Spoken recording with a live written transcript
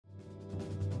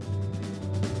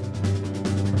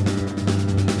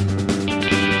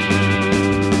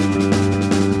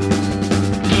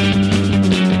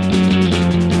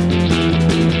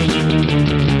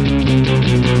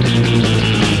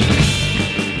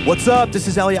What's up? This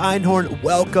is Elliot Einhorn.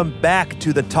 Welcome back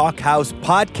to the Talk House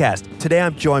podcast. Today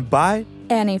I'm joined by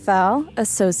Annie Fell,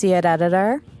 Associate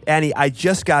Editor. Annie, I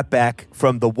just got back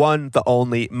from the one, the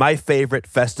only, my favorite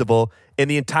festival in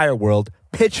the entire world,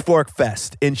 Pitchfork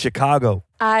Fest in Chicago.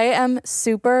 I am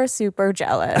super, super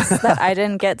jealous that I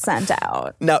didn't get sent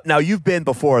out. Now you've been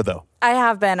before, though. I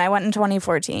have been. I went in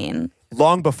 2014.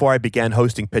 Long before I began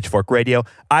hosting Pitchfork Radio,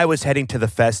 I was heading to the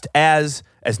fest as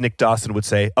Nick Dawson would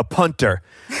say, a punter,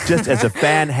 just as a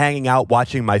fan hanging out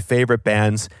watching my favorite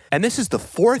bands. And this is the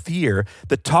fourth year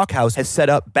the Talk House has set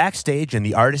up backstage in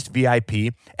the Artist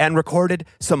VIP and recorded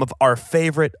some of our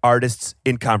favorite artists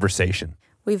in conversation.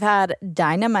 We've had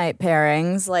dynamite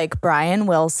pairings like Brian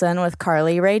Wilson with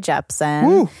Carly Rae Jepsen,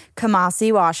 Woo.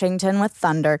 Kamasi Washington with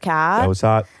Thundercat. That was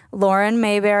hot. Lauren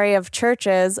Mayberry of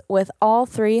Churches with all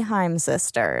three Haim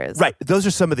sisters. Right. Those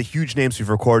are some of the huge names we've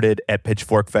recorded at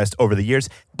Pitchfork Fest over the years.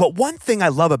 But one thing I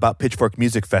love about Pitchfork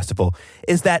Music Festival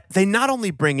is that they not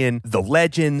only bring in the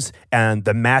legends and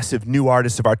the massive new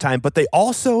artists of our time, but they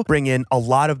also bring in a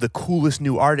lot of the coolest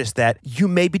new artists that you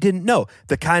maybe didn't know.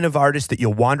 The kind of artists that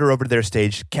you'll wander over to their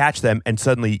stage, catch them, and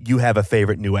suddenly you have a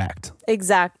favorite new act.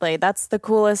 Exactly. That's the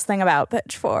coolest thing about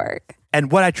Pitchfork. And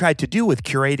what I tried to do with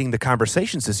curating the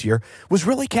conversations this year was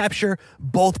really capture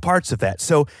both parts of that.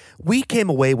 So we came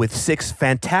away with 6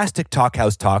 fantastic Talk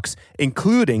House talks,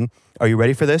 including, are you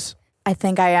ready for this? I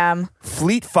think I am.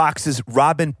 Fleet Fox's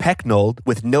Robin Pecknold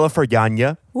with Nilüfer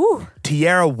Yanya. Ooh.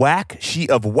 Tierra Whack, she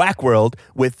of Whack World,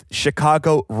 with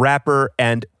Chicago rapper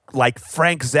and like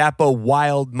Frank Zappa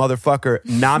wild motherfucker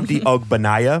Nnamdi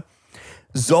Ogbanaya.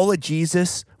 Zola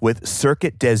Jesus with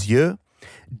Circuit des Yeux.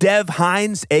 Dev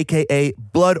Hines, a.k.a.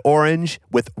 Blood Orange,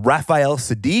 with Raphael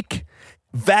Sadiq,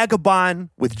 Vagabond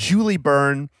with Julie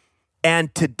Byrne,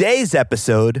 and today's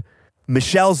episode,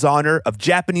 Michelle Zauner of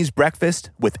Japanese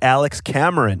Breakfast with Alex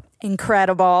Cameron.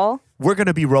 Incredible. We're going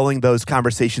to be rolling those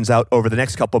conversations out over the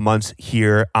next couple months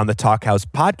here on the Talk House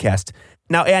podcast.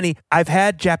 Now, Annie, I've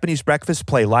had Japanese Breakfast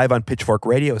play live on Pitchfork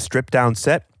Radio, a stripped-down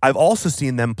set. I've also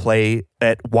seen them play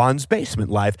at Juan's Basement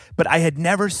live, but I had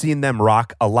never seen them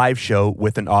rock a live show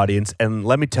with an audience. And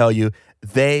let me tell you,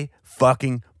 they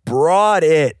fucking brought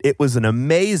it. It was an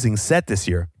amazing set this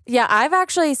year. Yeah, I've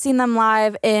actually seen them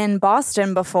live in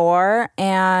Boston before,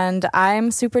 and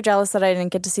I'm super jealous that I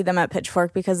didn't get to see them at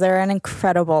Pitchfork because they're an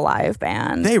incredible live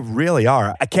band. They really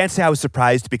are. I can't say I was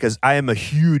surprised because I am a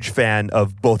huge fan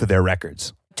of both of their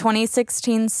records.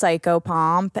 2016's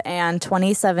Psychopomp and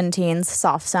 2017's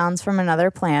Soft Sounds from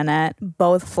Another Planet,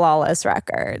 both flawless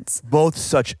records. Both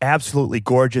such absolutely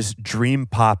gorgeous dream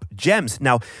pop gems.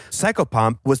 Now,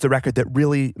 Psychopomp was the record that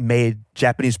really made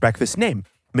Japanese Breakfast's name.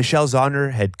 Michelle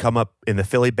Zauner had come up in the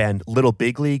Philly band Little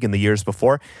Big League in the years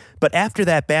before, but after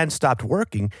that band stopped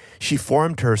working, she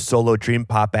formed her solo dream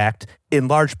pop act in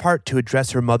large part to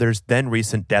address her mother's then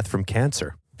recent death from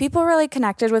cancer. People really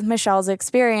connected with Michelle's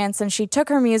experience, and she took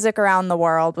her music around the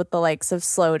world with the likes of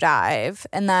Slow Dive.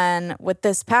 And then with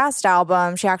this past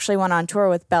album, she actually went on tour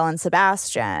with Belle and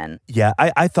Sebastian. Yeah,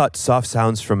 I thought Soft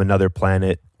Sounds from Another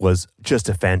Planet was just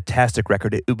a fantastic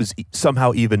record. It was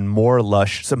somehow even more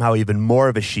lush, somehow even more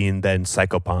of a sheen than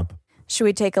Psychopomp. Should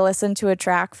we take a listen to a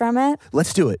track from it?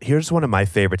 Let's do it. Here's one of my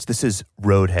favorites. This is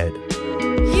Roadhead.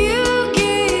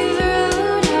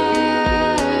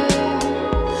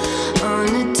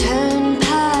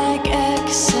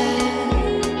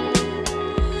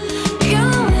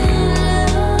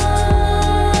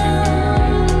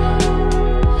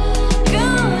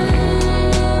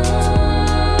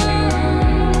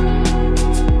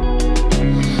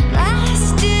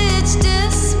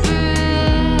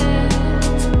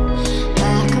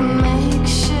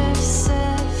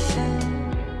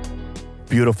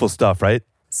 Beautiful stuff, right?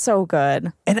 So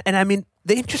good. And I mean,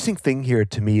 the interesting thing here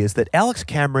to me is that Alex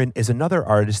Cameron is another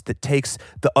artist that takes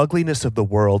the ugliness of the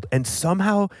world and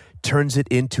somehow turns it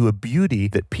into a beauty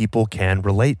that people can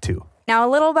relate to. Now, a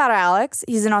little about Alex.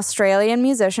 He's an Australian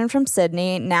musician from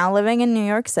Sydney, now living in New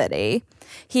York City.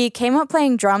 He came up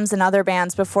playing drums in other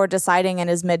bands before deciding in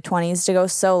his mid-20s to go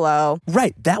solo.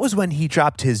 Right. That was when he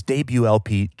dropped his debut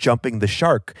LP, Jumping the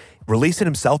Shark, released it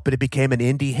himself, but it became an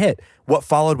indie hit. What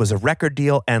followed was a record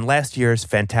deal and last year's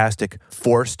fantastic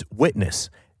Forced Witness.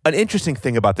 An interesting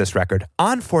thing about this record,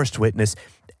 on Forced Witness,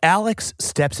 Alex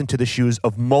steps into the shoes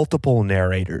of multiple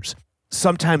narrators.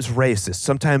 Sometimes racist,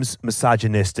 sometimes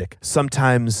misogynistic,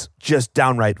 sometimes just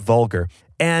downright vulgar.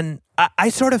 And I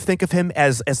sort of think of him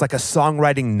as like a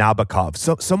songwriting Nabokov,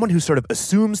 so someone who sort of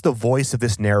assumes the voice of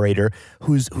this narrator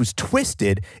who's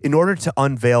twisted in order to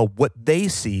unveil what they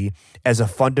see as a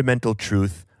fundamental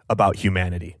truth about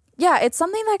humanity. Yeah, it's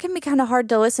something that can be kind of hard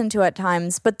to listen to at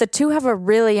times, but the two have a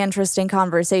really interesting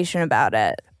conversation about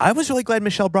it. I was really glad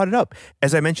Michelle brought it up.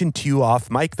 As I mentioned to you off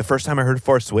mic, the first time I heard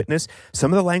Forced Witness,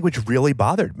 some of the language really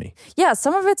bothered me. Yeah,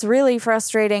 some of it's really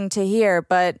frustrating to hear,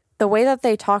 but the way that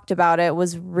they talked about it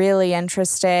was really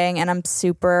interesting, and I'm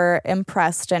super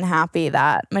impressed and happy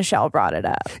that Michelle brought it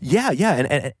up. Yeah,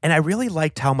 and I really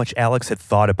liked how much Alex had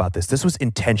thought about this. This was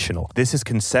intentional. This is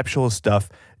conceptual stuff,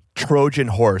 Trojan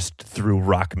horsed through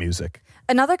rock music.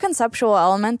 Another conceptual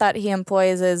element that he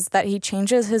employs is that he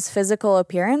changes his physical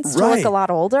appearance to look a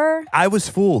lot older. I was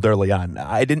fooled early on.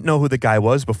 I didn't know who the guy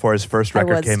was before his first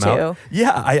record came out.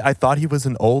 Yeah, I thought he was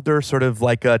an older, sort of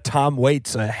like a Tom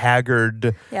Waits, a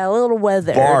haggard... Yeah, a little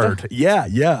weathered. Bard.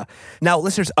 Yeah. Now,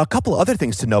 listeners, a couple other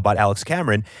things to know about Alex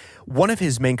Cameron. One of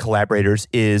his main collaborators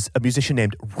is a musician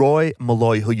named Roy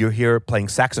Malloy, who you hear playing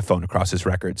saxophone across his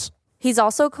records. He's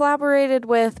also collaborated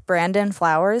with Brandon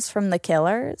Flowers from The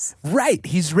Killers. Right.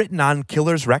 He's written on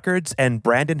Killers records, and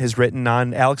Brandon has written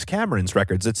on Alex Cameron's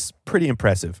records. It's pretty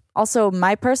impressive. Also,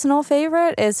 my personal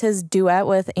favorite is his duet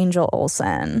with Angel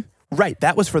Olsen. Right.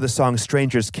 That was for the song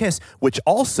Stranger's Kiss, which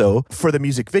also, for the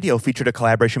music video, featured a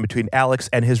collaboration between Alex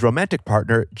and his romantic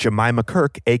partner, Jemima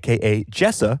Kirk, a.k.a.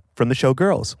 Jessa, from the show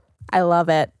Girls. I love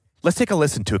it. Let's take a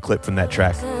listen to a clip from that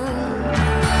track. If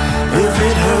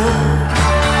it hurts,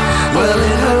 well,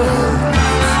 it hurts,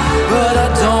 but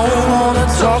I don't want to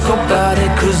talk about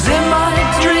it, 'cause in my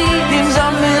dreams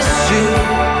I miss you,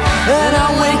 and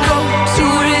I wake up to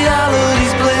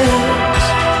reality's bliss.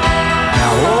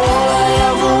 Now all I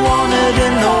ever wanted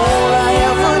and all I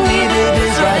ever needed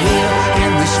is right here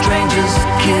in the stranger's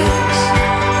kiss.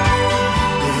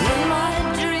 In my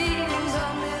dreams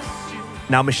I miss you.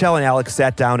 Now, Michelle and Alex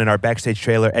sat down in our backstage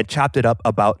trailer and chopped it up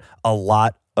about a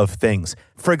lot of things.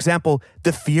 For example,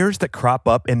 the fears that crop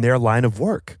up in their line of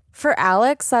work. For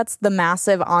Alex, that's the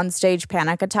massive onstage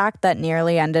panic attack that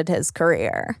nearly ended his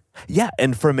career. Yeah,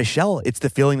 and for Michelle, it's the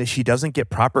feeling that she doesn't get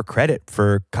proper credit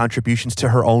for contributions to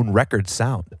her own record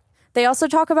sound. They also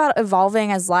talk about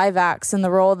evolving as live acts and the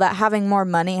role that having more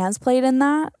money has played in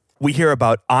that. We hear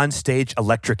about onstage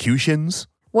electrocutions.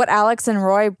 What Alex and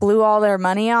Roy blew all their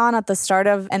money on at the start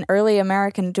of an early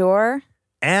American tour.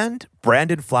 And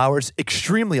Brandon Flowers'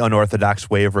 extremely unorthodox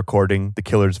way of recording the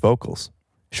Killers' vocals.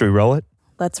 Should we roll it?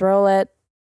 Let's roll it.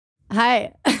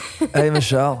 Hi. Hey,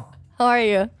 Michelle. How are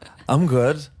you? I'm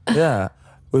good. Yeah.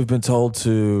 We've been told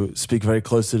to speak very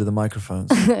closely to the microphones.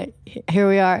 Here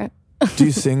we are. Do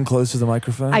you sing close to the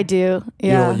microphone? I do.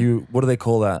 Yeah. What do they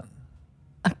call that?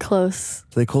 Close.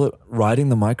 Do they call it riding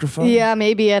the microphone? Yeah,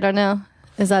 maybe. I don't know.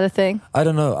 Is that a thing? I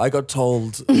don't know. I got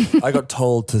told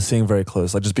to sing very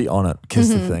close. Like, just be on it. Kiss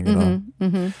the thing, you know.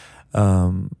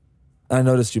 Mm-hmm. I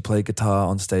noticed you play guitar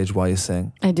on stage while you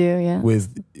sing. I do, yeah.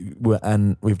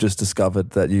 And we've just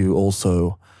discovered that you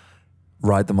also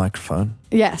ride the microphone.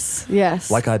 Yes.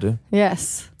 Like I do.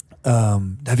 Yes.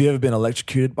 Have you ever been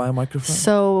electrocuted by a microphone?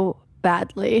 So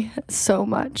badly. So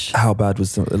much. How bad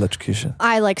was the electrocution?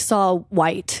 I saw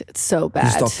white. It's so bad. You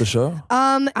stopped the show?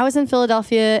 I was in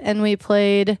Philadelphia and we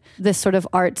played this sort of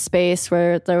art space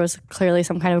where there was clearly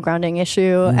some kind of grounding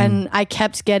issue and I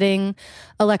kept getting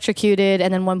electrocuted,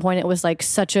 and then one point it was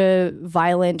such a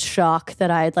violent shock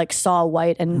that I saw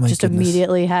white and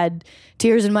immediately had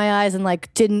tears in my eyes and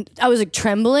I was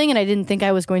trembling and I didn't think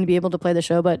I was going to be able to play the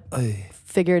show, but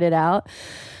figured it out.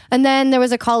 And then there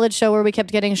was a college show where we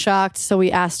kept getting shocked, so we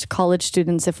asked college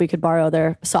students if we could borrow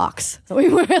their socks. So we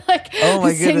were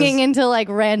singing into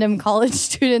random college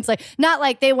students,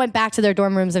 not they went back to their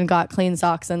dorm rooms and got clean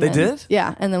socks. And they did?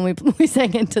 Yeah, and then we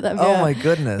sang into them. Oh yeah. my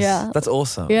goodness. Yeah. That's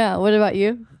awesome. Yeah, what about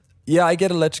you? Yeah, I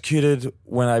get electrocuted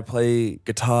when I play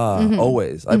guitar,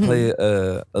 always. I play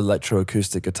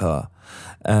electroacoustic guitar.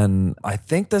 And I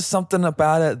think there's something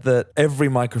about it that every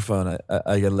microphone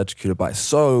I get electrocuted by.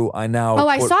 So I now...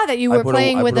 I saw that you were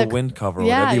playing with a wind cover or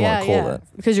whatever you want to call it.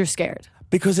 Because you're scared.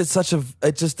 Because it's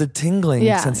just a tingling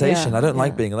sensation. I don't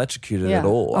like being electrocuted at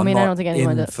all. I don't think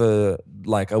anyone does.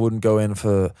 I wouldn't go in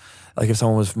for... if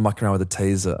someone was mucking around with a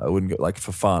taser, I wouldn't go,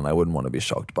 for fun, I wouldn't want to be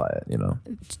shocked by it, you know?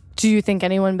 Do you think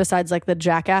anyone besides the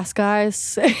jackass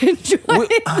guys enjoy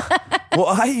Well,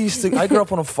 I grew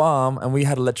up on a farm and we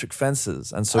had electric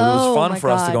fences. And so it was fun for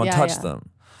us to go and touch them.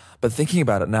 But thinking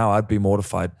about it now, I'd be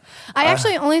mortified. I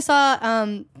actually only saw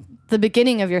the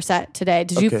beginning of your set today.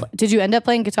 Did you end up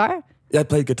playing guitar? Yeah, I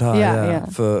played guitar, yeah.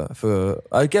 For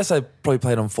I guess I probably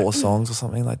played on 4 songs or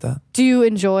something like that. Do you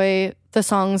enjoy the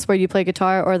songs where you play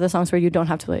guitar or the songs where you don't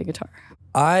have to play guitar?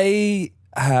 I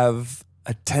have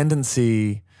a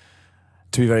tendency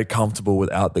to be very comfortable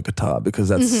without the guitar because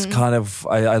that's kind of,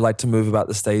 I like to move about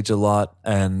the stage a lot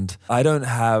and I don't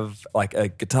have like a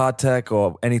guitar tech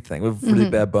or anything. We're really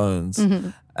bare bones.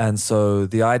 And so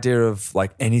the idea of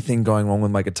like anything going wrong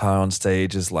with my guitar on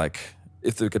stage is like,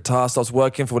 if the guitar stops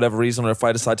working for whatever reason, or if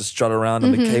I decide to strut around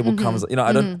and the cable comes,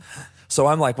 I don't. So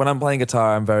I'm like, when I'm playing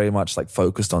guitar, I'm very much like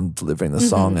focused on delivering the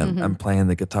song and playing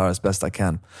the guitar as best I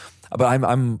can. But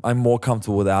I'm more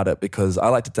comfortable without it because I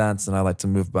like to dance and I like to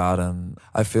move about, and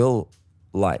I feel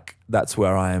like that's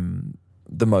where I'm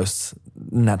the most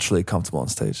naturally comfortable on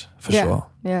stage for sure.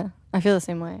 Yeah, I feel the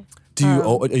same way.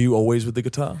 Are you always with the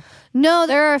guitar? No,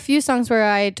 there are a few songs where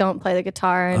I don't play the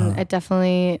guitar, and it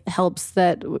definitely helps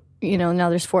that, now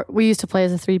there's 4. We used to play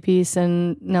as a 3-piece,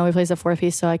 and now we play as a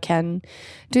 4-piece, so I can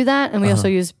do that. And we also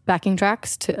use backing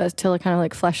tracks to kind of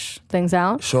like flesh things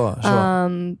out. Sure.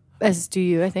 As do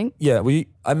you, I think. Yeah,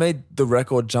 I made the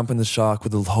record Jump in the Shark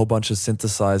with a whole bunch of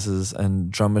synthesizers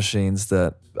and drum machines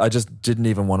that I just didn't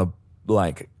even want to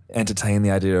like entertain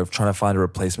the idea of trying to find a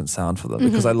replacement sound for them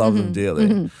because I love them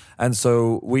dearly. And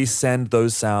so we send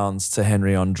those sounds to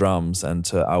Henry on drums and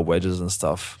to our wedges and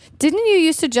stuff. Didn't you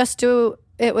used to just do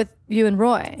it with you and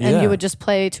Roy and you would just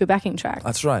play to a backing track?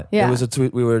 That's right. Yeah. It was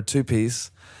we were a 2-piece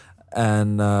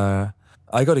and I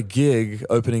got a gig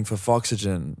opening for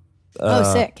Foxygen.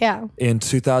 Sick, yeah. In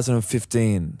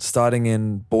 2015, starting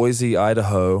in Boise,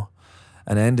 Idaho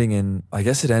and ending in, I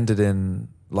guess it ended in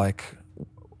like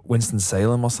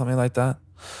Winston-Salem or something like that.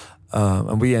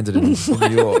 And we ended in New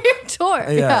York. Weird tour.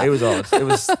 Yeah, it was odd.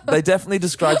 They definitely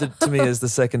described it to me as the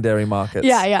secondary markets.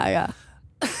 Yeah.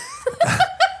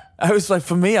 I was like,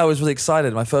 for me, I was really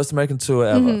excited. My first American tour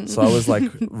ever. So I was like,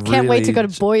 Can't wait to go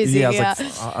to Boise. Yeah,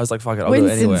 I was like, fuck it, I'll go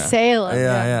anywhere. Winston-Salem.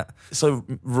 Yeah. So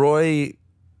Roy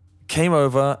came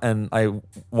over and I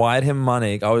wired him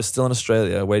money. I was still in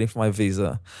Australia waiting for my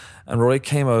visa. And Roy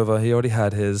came over, he already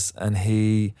had his, and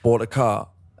he bought a car.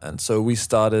 And so we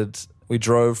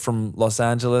drove from Los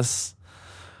Angeles.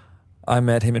 I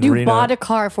met him in Reno. You bought a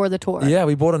car for the tour? Yeah,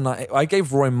 we bought I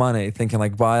gave Roy money thinking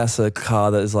like, buy us a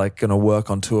car that is like going to work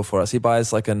on tour for us. He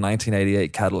buys like a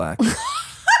 1988 Cadillac.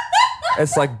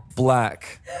 It's like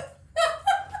black.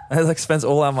 And like spends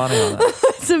all our money on it.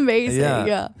 It's amazing,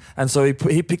 yeah. And so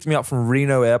he picked me up from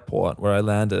Reno Airport where I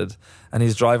landed and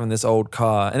he's driving this old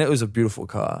car and it was a beautiful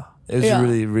car. It was a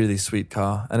really, really sweet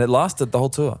car and it lasted the whole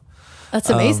tour. That's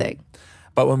amazing.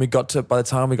 But by the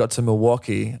time we got to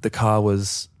Milwaukee, the car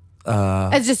was...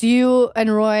 it's just you and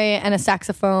Roy and a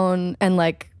saxophone and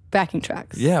like backing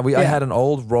tracks. Yeah, I had an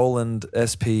old Roland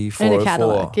SP 404. And a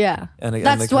Cadillac, yeah.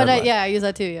 That's what I use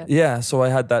that too, yeah. Yeah, so I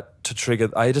had that to trigger.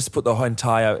 I just put the whole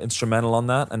entire instrumental on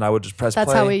that and I would just press play.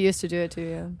 That's how we used to do it too,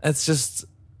 yeah. It's just,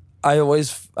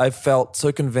 I felt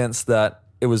so convinced that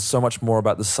it was so much more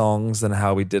about the songs than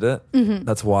how we did it.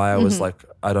 That's why I was like,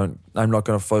 I'm not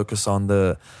going to focus on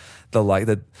whether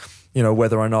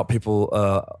or not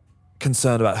people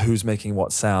concerned about who's making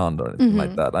what sound or anything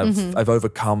like that. I've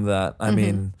overcome that. I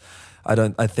mean,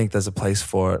 I think there's a place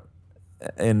for it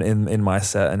in my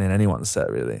set and in anyone's set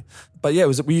really. But yeah,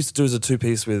 we used to do as a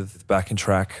 2-piece with backing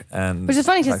track and... Which is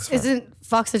funny because isn't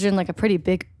Foxygen like a pretty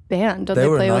big band? Don't they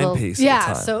were play a with 9-piece Yeah, at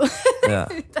the time. so yeah.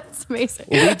 That's amazing.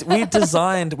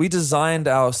 We designed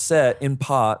our set in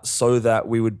part so that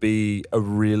we would be a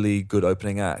really good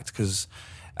opening act because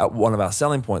one of our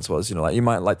selling points was, you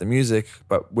might like the music,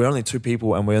 but we're only 2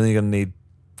 people and we're only going to need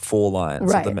 4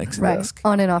 lines at the mixing desk.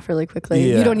 On and off really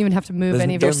quickly. Yeah. You don't even have to move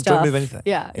any of your stuff. Don't move anything.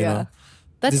 Yeah.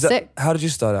 That's sick. How did you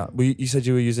start out? You said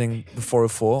you were using the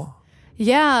 404?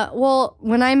 Yeah, well,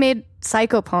 when I made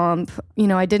Psychopomp,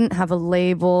 I didn't have a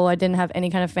label. I didn't have any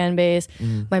kind of fan base.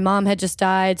 My mom had just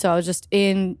died, so I was just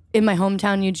in my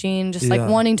hometown, Eugene, just like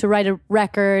wanting to write a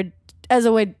record as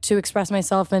a way to express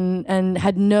myself and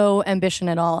had no ambition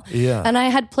at all. Yeah. And I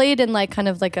had played in like kind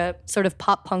of like a sort of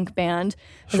pop punk band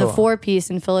with a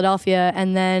 4-piece in Philadelphia.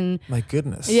 And then... My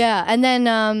goodness. Yeah. And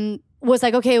then was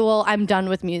like, okay, well, I'm done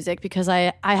with music because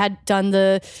I had done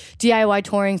the DIY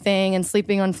touring thing and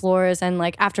sleeping on floors. And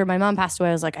like after my mom passed away,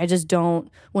 I was like, I just don't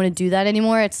want to do that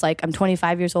anymore. It's like, I'm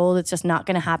 25 years old. It's just not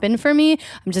going to happen for me.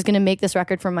 I'm just going to make this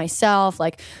record for myself.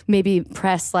 Like maybe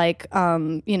press like,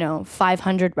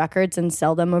 500 records and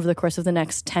sell them over the course of the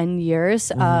next 10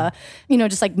 years.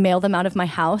 Just like mail them out of my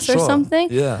house or something.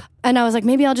 Yeah. And I was like,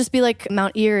 maybe I'll just be like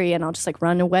Mount Erie and I'll just like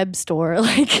run a web store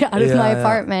like out of my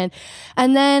apartment.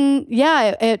 And then,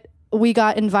 we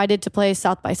got invited to play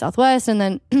South by Southwest, and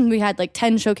then we had like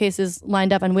 10 showcases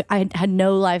lined up, and I had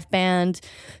no live band.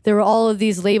 There were all of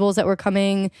these labels that were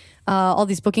coming, all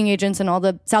these booking agents and all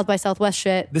the South by Southwest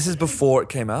shit. This is before it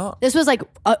came out? This was like,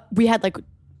 we had like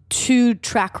 2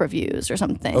 track reviews or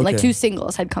something. Like 2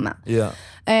 singles had come out. Yeah.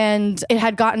 And it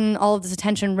had gotten all of this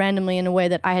attention randomly in a way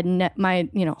that I had my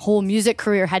whole music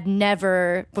career had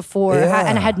never before,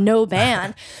 and I had no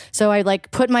band. So I like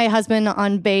put my husband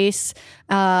on bass.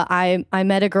 I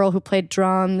met a girl who played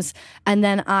drums, and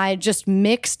then I just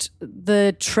mixed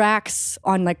the tracks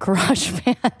on like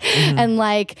GarageBand and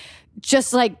like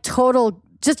just like total.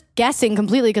 Just guessing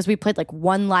completely because we played like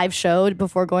 1 live show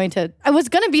before going to. I was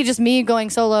gonna be just me going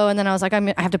solo, and then I was like,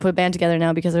 I have to put a band together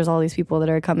now because there's all these people that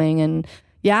are coming. And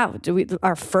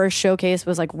our first showcase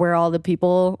was like where all the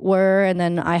people were, and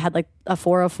then I had like a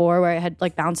 404 where I had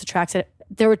like bounced the tracks.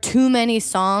 There were too many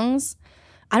songs.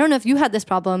 I don't know if you had this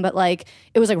problem, but like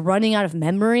it was like running out of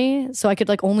memory. So I could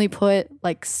like only put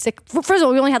like 6. First of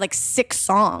all, we only had like 6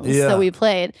 songs that we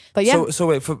played. But yeah. So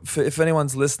wait, for if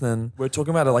anyone's listening, we're talking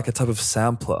about like a type of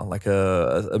sampler, like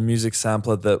a music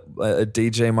sampler that a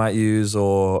DJ might use,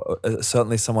 or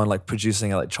certainly someone like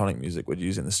producing electronic music would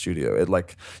use in the studio. It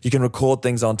like you can record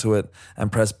things onto it and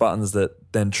press buttons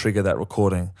that then trigger that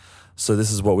recording. So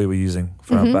this is what we were using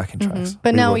for our backing tracks.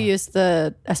 But now we use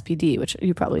the SPD, which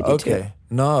you probably do too. Okay.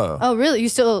 No. Oh, really? You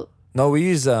still? No, we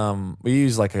use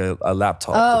like a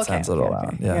laptop that sends it all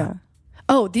out. Yeah.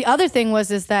 Oh, the other thing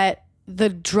is that the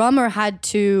drummer had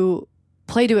to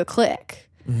play to a click.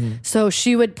 So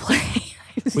she would play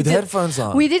with headphones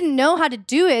on. We didn't know how to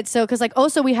do it, so because like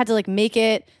also we had to like make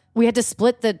it. We had to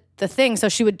split the thing, so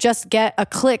she would just get a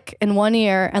click in one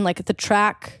ear and like the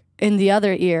track in the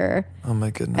other ear. Oh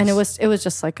my goodness. And it was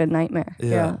just like a nightmare.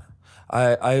 Yeah.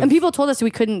 And people told us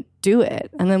we couldn't do it.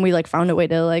 And then we like found a way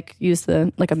to like use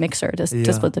a mixer to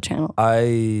split the channel.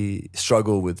 I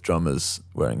struggle with drummers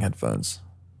wearing headphones.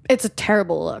 It's a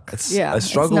terrible look. I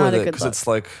struggle with it because it's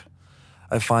like,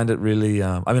 I find it really,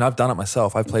 I mean, I've done it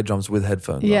myself. I've played drums with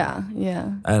headphones on.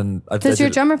 Yeah. And Does your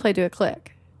drummer play to a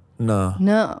click?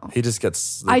 No. He just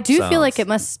gets I do sounds. feel like it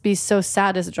must be so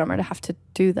sad as a drummer to have to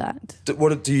do that.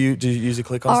 Do you use a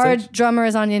click on Our stage? drummer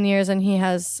is on in-ears and he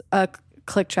has a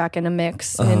click track and a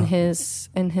mix in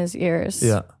his ears.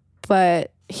 Yeah.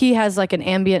 But he has like an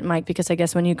ambient mic because I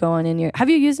guess when you go on in-ear. Have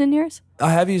you used in-ears?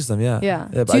 I have used them, yeah. Yeah.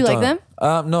 But Do you I like them?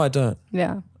 No, I don't.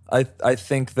 Yeah. I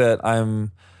think that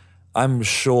I'm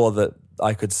sure that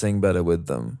I could sing better with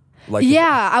them. Like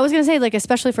I was gonna say like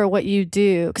especially for what you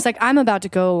do because like I'm about to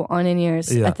go on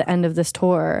in-ears at the end of this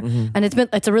tour and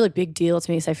it's a really big deal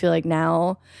to me, so I feel like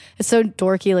now it's so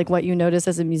dorky like what you notice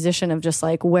as a musician of just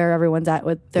like where everyone's at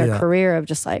with their career of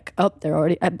just like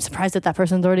I'm surprised that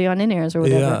person's already on in-ears or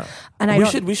whatever.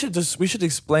 And we should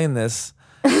explain this.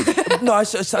 No, I'll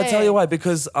tell you why,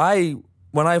 because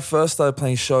when I first started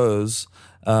playing shows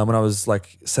when I was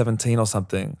like 17 or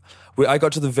something, I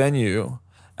got to the venue.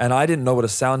 And I didn't know what a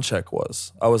sound check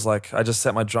was. I was like, I just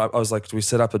set my drum. I was like, do we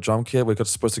set up a drum kit? We got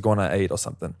supposed to go on at 8 or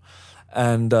something.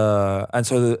 And so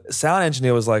the sound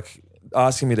engineer was like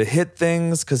asking me to hit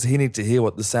things because he needed to hear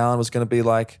what the sound was going to be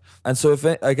like. And so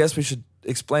I guess we should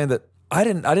explain that I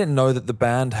didn't know that the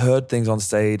band heard things on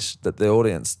stage that the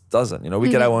audience doesn't. We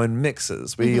get our own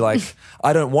mixes. We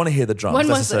I don't want to hear the drums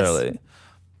necessarily.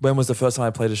 When was the first time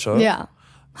I played a show? Yeah.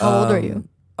 How old are you?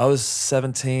 I was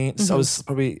 17, so I was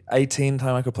probably 18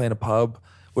 time I could play in a pub.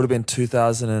 Would have been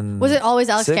 2000. Was it always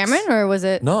Alex Cameron or was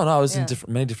it? No, I was in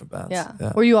many different bands.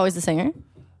 Yeah. Were you always the singer?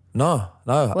 No.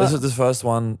 This was the first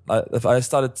one. I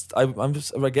guess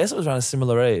it was around a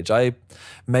similar age. I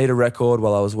made a record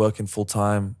while I was working full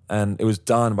time and it was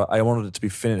done, but I wanted it to be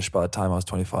finished by the time I was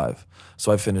 25.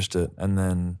 So I finished it and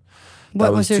then...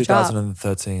 What was your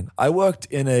 2013. job? I worked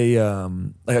in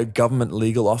a government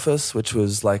legal office, which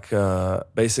was like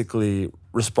basically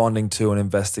responding to and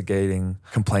investigating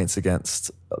complaints against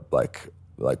like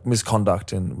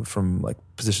misconduct from like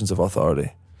positions of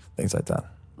authority, things like that.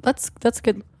 That's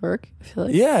good work, I feel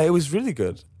like. Yeah, it was really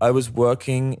good. I was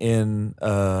working in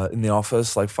the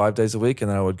office like 5 days a week, and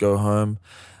then I would go home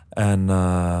and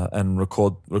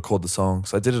record the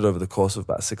songs. I did it over the course of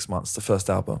about 6 months. The first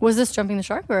album. Was this Jumping the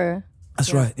Shark or?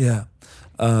 That's right. Yeah.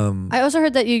 I also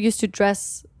heard that you used to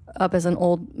dress up as an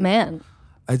old man.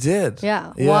 I did.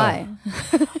 Yeah. Why?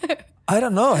 I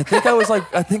don't know. I think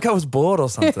I was bored or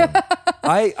something.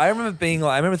 I remember thinking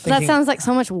that sounds like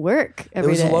so much work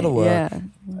every day. It was a lot of work.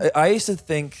 Yeah. I used to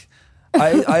think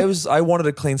I wanted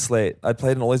a clean slate. I'd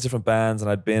played in all these different bands and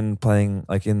I'd been playing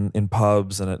like in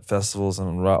pubs and at festivals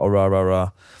and rah.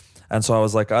 And so I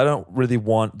was like, I don't really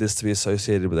want this to be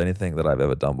associated with anything that I've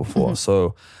ever done before.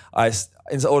 So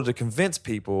in order to convince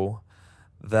people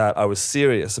that I was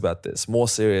serious about this, more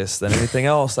serious than anything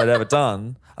else I'd ever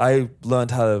done, I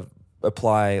learned how to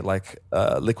apply like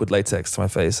liquid latex to my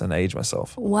face and age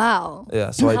myself. Wow.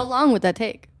 Yeah. So how long would that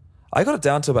take? I got it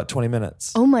down to about 20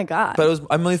 minutes. Oh my God. But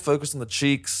I'm really focused on the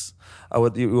cheeks.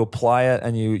 You apply it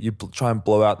and you try and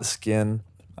blow out the skin,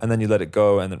 and then you let it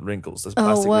go and it wrinkles. There's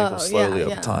plastic wrinkles slowly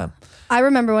over time. I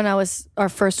remember when I was our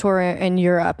first tour in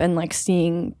Europe and like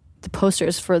seeing the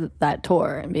posters for that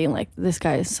tour and being like, this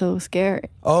guy is so scary.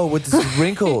 Oh, with the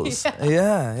wrinkles.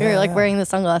 yeah. You're like wearing the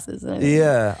sunglasses. And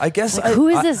yeah. I guess. Like, who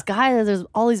is this guy that there's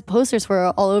all these posters for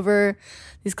all over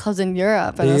these clubs in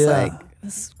Europe? And I was like,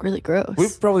 this is really gross.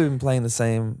 We've probably been playing the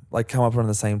same, like come up around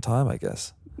the same time, I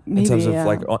guess. Maybe, in terms of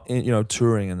like,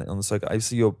 touring and on the circuit. I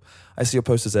see your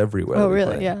posters everywhere. Oh,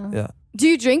 really? Yeah. Do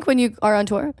you drink when you are on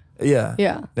tour? Yeah.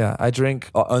 Yeah. I drink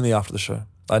only after the show.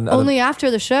 Only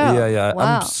after the show? Yeah.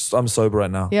 Wow. I'm sober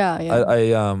right now. Yeah.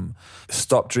 I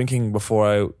stopped drinking before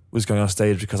I was going on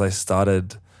stage because I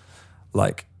started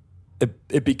like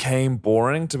it became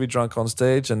boring to be drunk on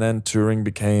stage, and then touring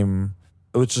became.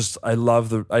 It was just I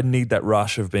need that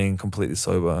rush of being completely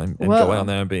sober and going on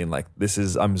there and being like,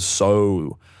 I'm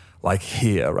so like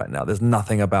here right now. There's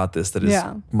nothing about this that is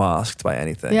masked by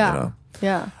anything. Yeah. You know?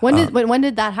 Yeah. When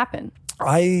did that happen?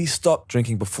 I stopped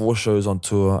drinking before shows on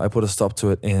tour. I put a stop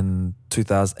to it in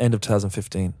end of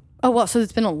 2015. Oh, well, so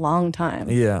it's been a long time.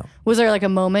 Yeah. Was there like a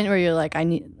moment where you're like,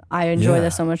 I enjoy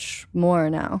this so much more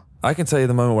now? I can tell you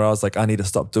the moment where I was like, I need to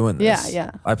stop doing this.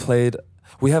 Yeah.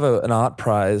 We have an art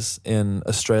prize in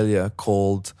Australia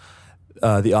called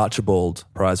the Archibald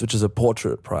Prize, which is a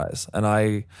portrait prize. And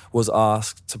I was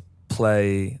asked to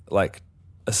play like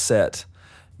a set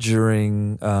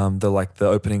during the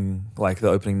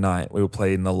opening night. We were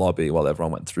playing in the lobby while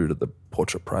everyone went through to the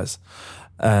portrait prize.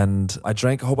 And I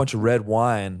drank a whole bunch of red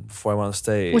wine before I went on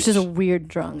stage. Which is a weird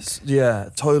drunk. Yeah,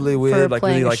 totally weird. For like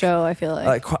playing really, a like show, I feel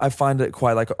like. I find it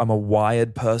quite like I'm a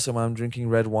wired person when I'm drinking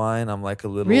red wine. I'm like a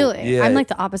little. Really? Yeah. I'm like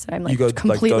the opposite. I'm like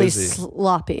completely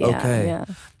sloppy. Okay. Yeah.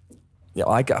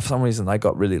 Yeah, for some reason I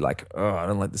got really like, I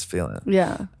don't like this feeling.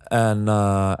 Yeah. And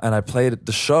I played at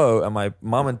the show, and my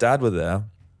mom and dad were there,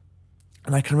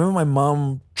 and I can remember my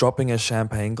mom dropping a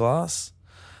champagne glass,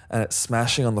 and it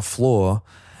smashing on the floor.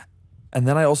 And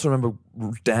then I also remember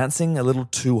dancing a little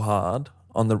too hard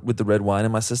with the red wine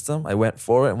in my system. I went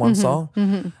for it in one song,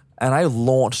 and I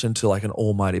launched into like an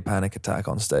almighty panic attack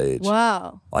on stage.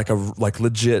 Wow! Like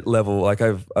legit level. Like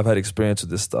I've had experience with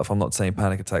this stuff. I'm not saying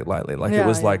panic attack lightly. Like it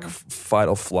was like fight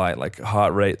or flight. Like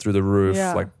heart rate through the roof.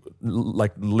 Yeah.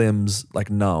 Like limbs like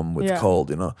numb with cold.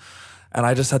 You know, and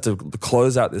I just had to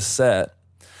close out this set.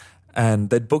 And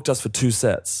they'd booked us for 2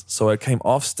 sets. So I came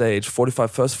off stage,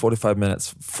 first 45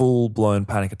 minutes, full-blown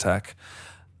panic attack.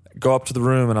 Go up to the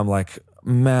room and I'm like,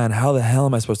 man, how the hell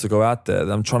am I supposed to go out there?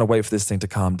 I'm trying to wait for this thing to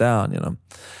calm down, you know?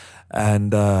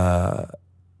 And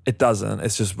it doesn't.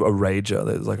 It's just a rager.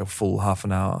 There's like a full half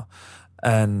an hour.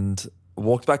 And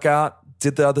walked back out,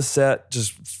 did the other set,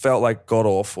 just felt like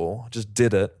god-awful, just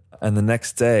did it. And the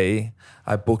next day,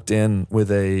 I booked in with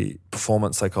a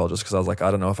performance psychologist because I was like, I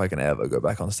don't know if I can ever go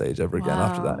back on stage ever again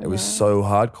after that. It was so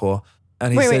hardcore.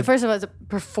 And he said, first of all, it's a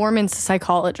performance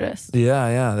psychologist.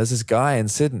 Yeah. There's this guy in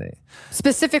Sydney.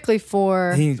 Specifically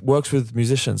for... He works with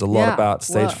musicians a lot about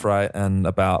stage fright and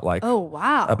about like... Oh,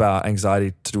 wow. About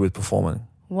anxiety to do with performing.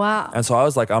 Wow. And so I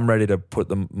was like, I'm ready to put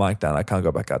the mic down. I can't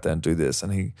go back out there and do this.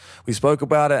 And we spoke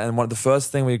about it, and the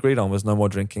first thing we agreed on was no more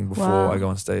drinking before I go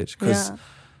on stage. Because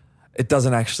it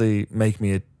doesn't actually make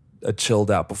me a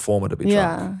chilled out performer to be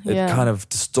drunk. It kind of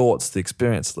distorts the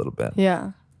experience a little bit.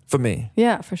 Yeah. For me.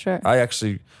 Yeah, for sure. I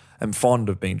actually am fond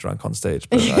of being drunk on stage.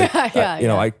 But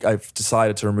I've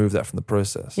decided to remove that from the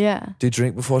process. Yeah. Do you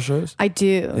drink before shows? I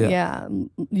do. Yeah.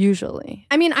 Usually.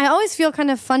 I mean, I always feel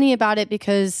kind of funny about it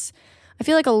because I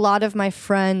feel like a lot of my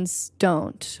friends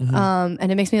don't. And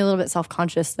it makes me a little bit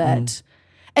self-conscious that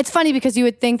it's funny because you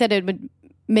would think that it would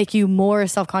make you more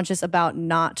self-conscious about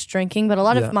not drinking, but a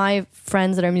lot of my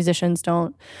friends that are musicians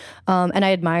don't, and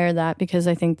I admire that because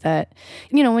I think that,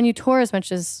 when you tour as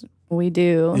much as we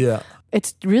do,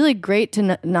 it's really great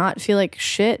to not feel like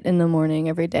shit in the morning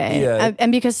every day.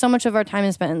 And because so much of our time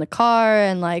is spent in the car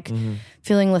and like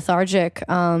feeling lethargic,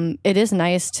 it is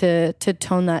nice to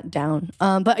tone that down.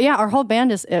 But yeah, our whole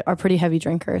band are pretty heavy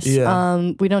drinkers.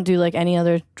 We don't do like any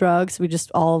other drugs. We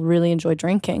just all really enjoy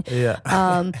drinking.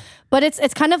 But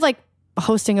it's kind of like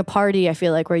hosting a party, I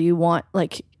feel like, where you want,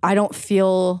 like, I don't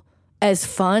feel as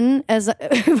fun as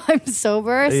if I'm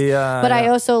sober. But I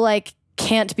also like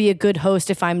can't be a good host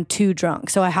if I'm too drunk.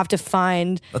 So I have to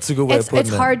find. That's a good way of putting it.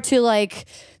 It's hard to like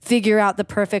figure out the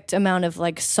perfect amount of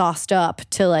like sauced up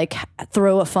to like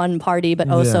throw a fun party, but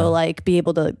also like be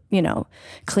able to, you know,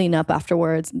 clean up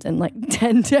afterwards and like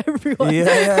tend to everyone.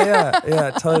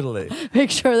 Yeah, totally. Make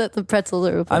sure that the pretzels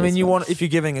are replaced. I mean, if you're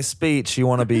giving a speech, you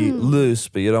want to be loose,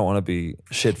 but you don't want to be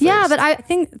shit-faced. Yeah, but I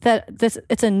think that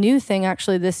it's a new thing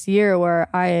actually this year where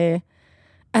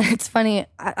and it's funny.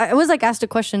 I was like asked a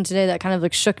question today that kind of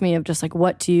like shook me of just like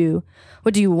what do you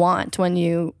want when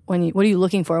you what are you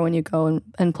looking for when you go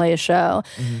and play a show?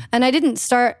 And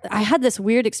I had this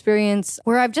weird experience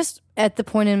where I've just at the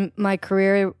point in my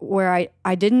career where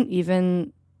I didn't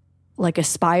even like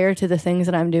aspire to the things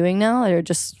that I'm doing now, or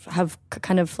just have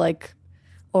kind of like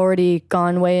already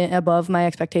gone way above my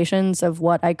expectations of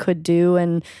what I could do.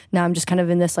 And now I'm just kind of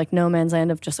in this like no man's land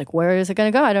of just like, where is it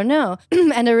going to go? I don't know.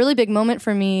 And a really big moment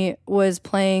for me was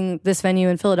playing this venue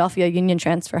in Philadelphia, Union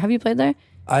Transfer. Have you played there?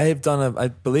 I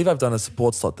believe I've done a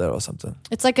support slot there or something.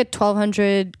 It's like a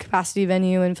 1,200 capacity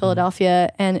venue in Philadelphia,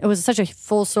 and it was such a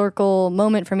full circle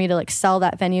moment for me to like sell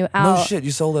that venue out. No shit,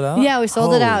 you sold it out? Yeah, we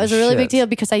sold it out. It was a really big shit. deal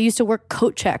because I used to work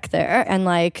coat check there and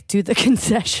like do the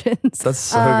concessions. That's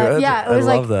so good. Yeah, it was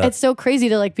I love that. It's so crazy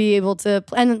to like be able to,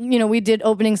 and you know, we did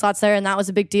opening slots there, and that was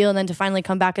a big deal. And then to finally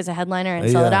come back as a headliner and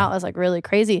sell it out was like really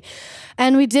crazy.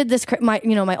 And we did this.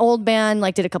 My old band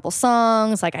like did a couple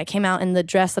songs. Like I came out in the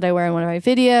dress that I wear in one of my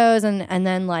videos, and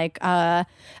then like at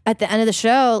the end of the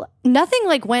show, nothing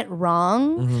like went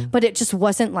wrong, but it just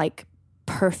wasn't like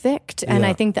perfect. And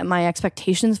I think that my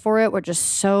expectations for it were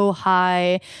just so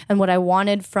high, and what I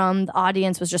wanted from the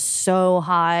audience was just so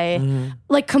high,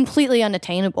 like completely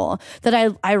unattainable,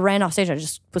 that I ran off stage.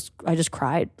 I just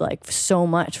cried like so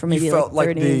much for maybe like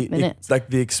 30 minutes. Like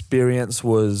the experience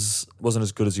wasn't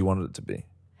as good as you wanted it to be.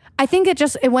 I think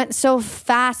it went so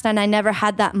fast, and I never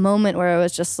had that moment where it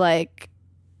was just like,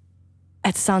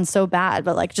 it sounds so bad,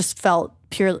 but like just felt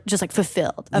pure, just like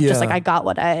fulfilled of just like I got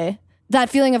that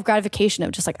feeling of gratification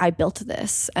of just like I built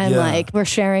this, and like we're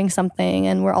sharing something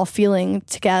and we're all feeling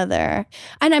together.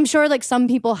 And I'm sure like some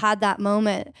people had that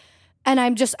moment, and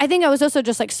I think I was also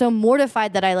just like so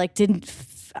mortified that I like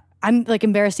I'm like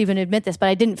embarrassed to even admit this, but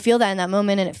I didn't feel that in that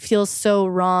moment, and it feels so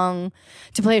wrong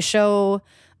to play a show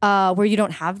where you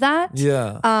don't have that.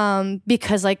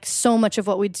 Because like so much of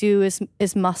what we do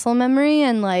is muscle memory,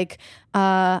 and like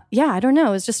I don't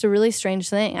know, it's just a really strange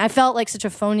thing. I felt like such a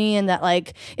phony, and that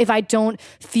like if I don't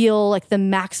feel like the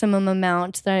maximum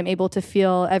amount that I'm able to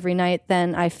feel every night,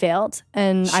 then I failed,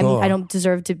 and I don't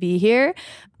deserve to be here.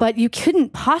 But you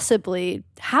couldn't possibly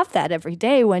have that every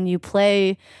day when you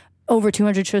play over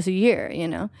 200 shows a year, you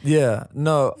know? Yeah,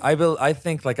 no, I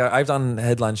think like I've done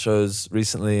headline shows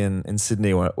recently in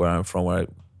Sydney where I'm from, where I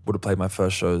would have played my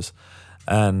first shows,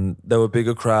 and there were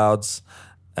bigger crowds,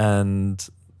 and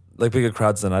like bigger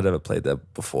crowds than I'd ever played there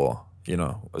before, you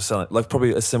know, selling, like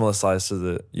probably a similar size to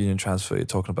the Union Transfer you're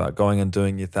talking about, going and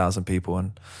doing your 1,000 people.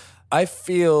 And I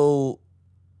feel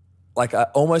like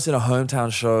almost in a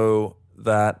hometown show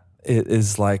that it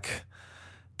is like,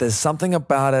 there's something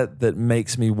about it that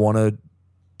makes me want to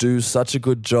do such a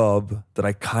good job that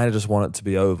I kind of just want it to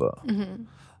be over.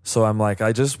 So I'm like,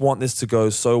 I just want this to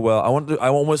go so well. I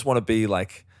almost want to be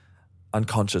like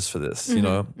unconscious for this, you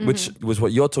know, which was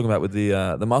what you're talking about with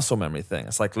the muscle memory thing.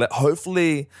 It's like,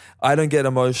 hopefully I don't get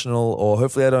emotional, or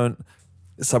hopefully I don't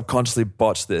subconsciously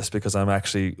botch this, because I'm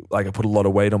actually like, I put a lot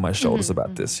of weight on my shoulders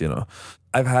about this, you know.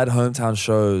 I've had hometown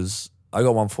shows. I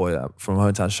got one for you from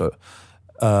a hometown show.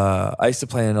 I used to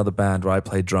play in another band where I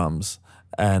played drums,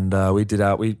 and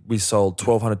we sold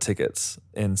 1,200 tickets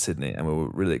in Sydney, and we were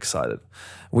really excited.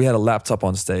 We had a laptop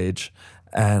on stage,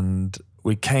 and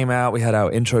we came out, we had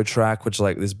our intro track, which is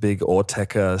like this big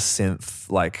Ortega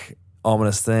synth, like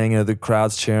ominous thing, you know, the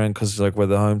crowd's cheering because like we're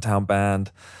the hometown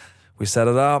band. We set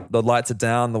it up, the lights are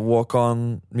down, the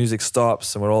walk-on music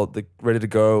stops, and we're all ready to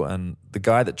go. And the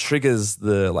guy that triggers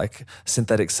the like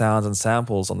synthetic sounds and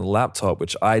samples on the laptop,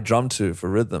 which I drum to for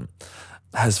rhythm,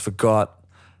 has forgot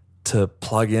to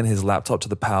plug in his laptop to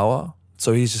the power.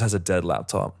 So he just has a dead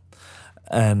laptop.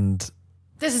 And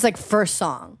this is like first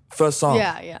song.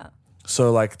 Yeah.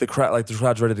 So like the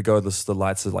crowd's ready to go, the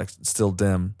lights are like still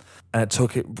dim. And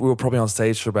we were probably on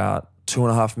stage for about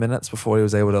 2.5 minutes before he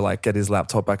was able to like get his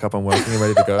laptop back up and working and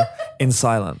ready to go in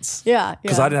silence. Yeah.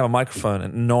 Because I didn't have a microphone,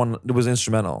 and it was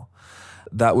instrumental.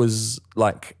 That was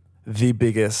like the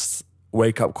biggest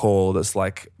wake up call. That's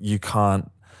like, you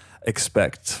can't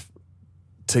expect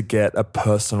to get a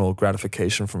personal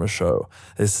gratification from a show.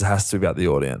 This has to be about the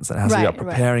audience, and it has to be about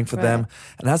preparing for them,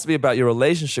 and it has to be about your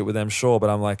relationship with them, sure. But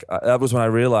I'm like, that was when I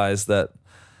realized that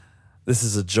this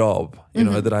is a job, you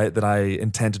know, that I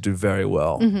intend to do very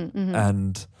well.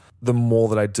 And the more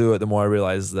that I do it, the more I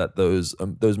realize that those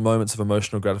moments of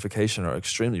emotional gratification are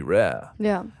extremely rare.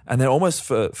 Yeah. And they're almost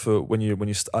for when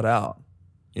you start out,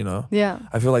 you know. Yeah.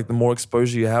 I feel like the more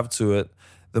exposure you have to it,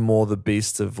 the more the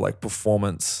beast of like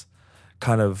performance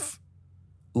kind of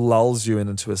lulls you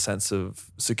into a sense of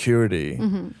security.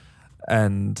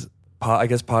 And I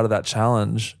guess part of that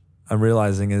challenge I'm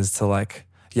realizing is to like,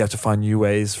 you have to find new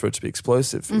ways for it to be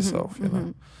explosive for yourself, you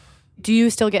know. Do you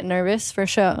still get nervous for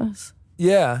shows?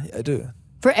 Yeah, I do.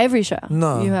 For every show?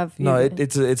 No, You have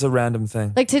it's a random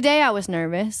thing. like today I was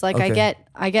nervous. Like Okay.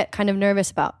 I get kind of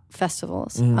nervous about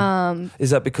festivals. Is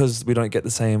that because we don't get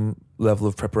the same level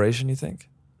of preparation, you think?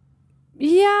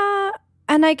 Yeah.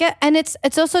 And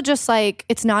it's also just like,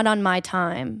 it's not on my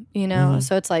time, you know?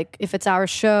 So it's like, if it's our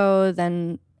show,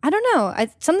 then I don't know.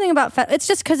 Something about it's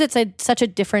just because it's such a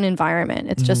different environment.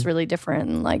 It's just really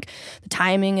different. Like the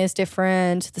timing is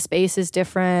different, the space is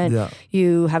different. Yeah.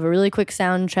 You have a really quick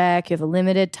sound check. You have a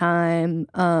limited time.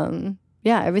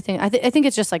 Yeah, everything. I think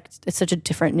it's just like it's such a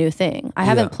different new thing. I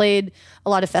haven't played a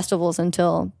lot of festivals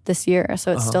until this year,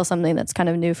 so it's still something that's kind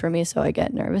of new for me. So I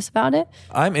get nervous about it.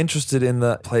 I'm interested in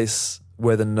the place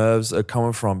where the nerves are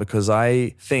coming from because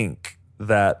I think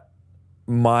that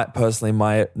my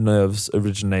nerves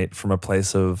originate from a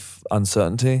place of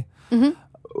uncertainty.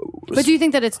 But do you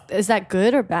think that is that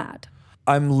good or bad?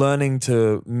 I'm learning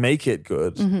to make it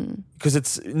good because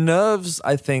it's nerves.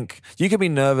 I think you could be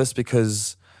nervous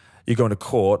because you're going to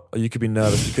court, or you could be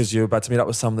nervous because you're about to meet up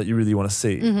with someone that you really want to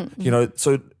see. You know,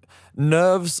 so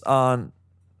nerves aren't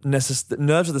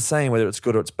nerves are the same whether it's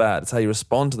good or it's bad. It's how you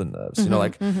respond to the nerves. You know,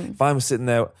 like if I'm sitting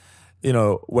there, you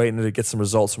know, waiting to get some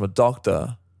results from a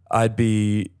doctor, I'd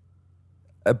be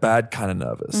a bad kind of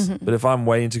nervous. But if I'm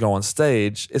waiting to go on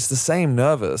stage, it's the same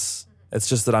nervous. It's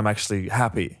just that I'm actually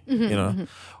happy, you know.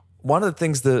 One of the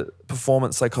things the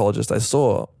performance psychologist I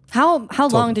saw. How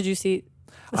long did you see?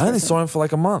 I only saw him for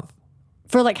like a month.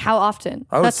 For like how often?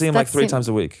 I would see him like 3 times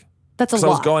a week. That's a lot. Because I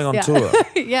was going on tour.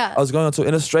 Yeah. I was going on tour.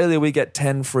 In Australia, we get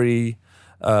 10 free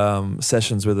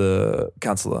sessions with a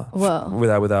counselor. Whoa. With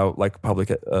our like public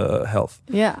health.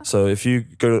 Yeah. So if you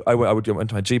go, I went to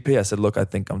my GP. I said, look, I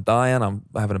think I'm dying. I'm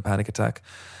having a panic attack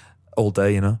all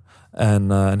day, you know.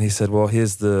 And he said, well,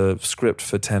 here's the script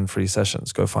for 10 free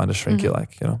sessions. Go find a shrink you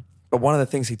like, you know. But one of the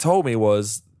things he told me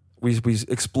was we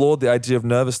explored the idea of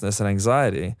nervousness and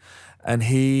anxiety, and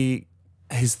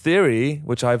his theory,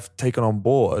 which I've taken on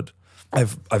board,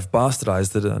 I've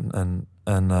bastardized it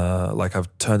and like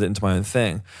I've turned it into my own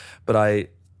thing. But I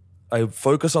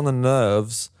focus on the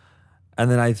nerves,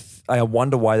 and then I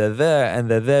wonder why they're there, and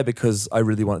they're there because I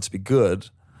really want it to be good.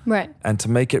 Right. And to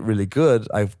make it really good,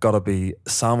 I've got to be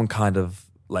some kind of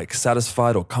like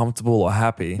satisfied or comfortable or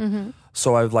happy.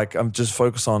 So I'm just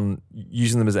focused on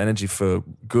using them as energy for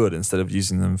good instead of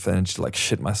using them for energy to like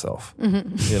shit myself.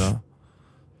 You know,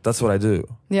 that's what I do.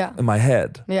 Yeah. In my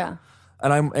head. Yeah.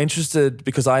 And I'm interested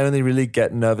because I only really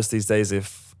get nervous these days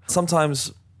if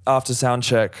sometimes after sound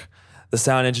check, the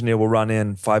sound engineer will run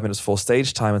in 5 minutes before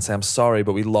stage time and say, I'm sorry,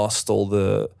 but we lost all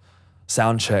the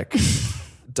sound check.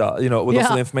 You know, with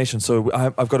all the information. So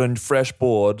I've got a fresh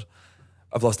board.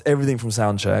 I've lost everything from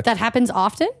soundcheck. That happens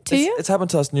often to you? It's happened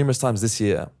to us numerous times this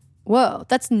year. Whoa,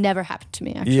 that's never happened to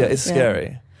me, actually. Yeah, it's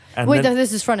scary. And wait, then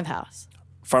this is front of house.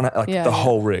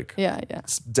 Whole rig. Yeah.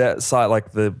 Site,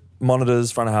 like the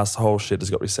monitors, front of house, the whole shit has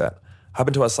got reset.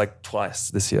 Happened to us like twice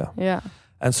this year. Yeah.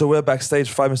 And so we're backstage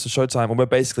 5 minutes to showtime and we're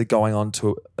basically going on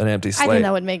to an empty slate. I think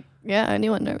that would make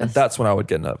anyone nervous. And that's when I would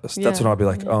get nervous. That's when I'd be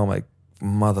like, oh my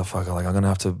motherfucker, like I'm going to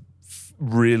have to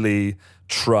really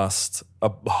trust a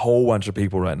whole bunch of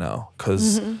people right now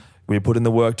because we put in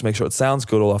the work to make sure it sounds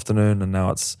good all afternoon and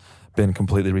now it's been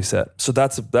completely reset. So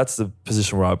that's the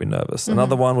position where I'd be nervous.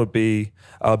 Another one would be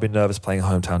I would be nervous playing a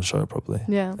hometown show probably.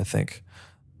 Yeah. I think.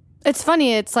 It's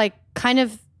funny. It's like kind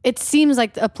of, it seems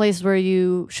like a place where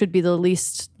you should be the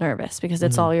least nervous because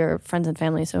it's all your friends and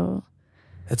family. So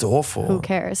it's awful. Who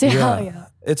cares? Yeah.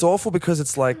 It's awful because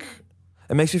it's like,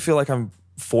 it makes me feel like I'm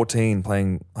 14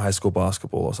 playing high school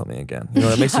basketball or something again. You know,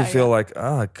 it makes me feel like,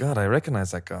 oh God, I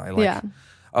recognize that guy. Like,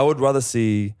 I would rather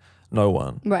see no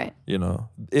one. Right. You know,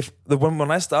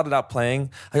 when I started out playing,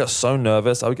 I got so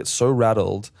nervous. I would get so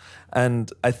rattled.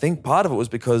 And I think part of it was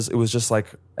because it was just like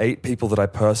 8 people that I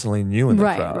personally knew in the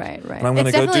crowd. Right. And I'm going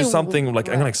to go do something like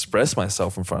I'm going to express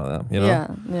myself in front of them, you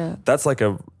know? Yeah. That's like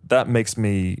that makes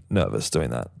me nervous doing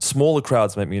that. Smaller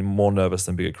crowds make me more nervous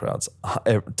than bigger crowds,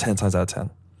 10 times out of 10.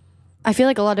 I feel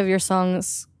like a lot of your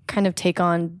songs kind of take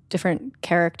on different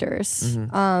characters.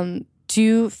 Do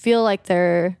you feel like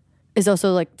they're is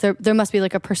also like there must be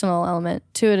like a personal element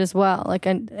to it as well. Like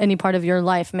any part of your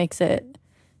life makes it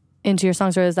into your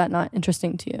songs, or is that not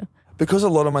interesting to you? Because a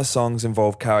lot of my songs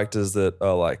involve characters that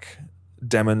are like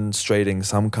demonstrating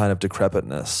some kind of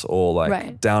decrepitness or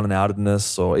like down and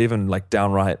outedness, or even like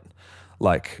downright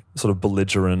like sort of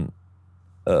belligerent,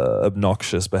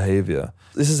 obnoxious behavior.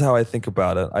 This is how I think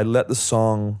about it. I let the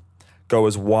song go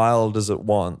as wild as it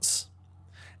wants,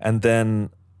 and then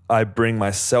I bring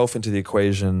myself into the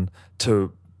equation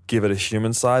to give it a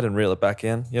human side and reel it back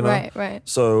in, you know? Right.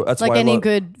 So that's like why any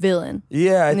good villain.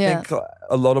 Yeah, I think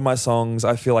a lot of my songs,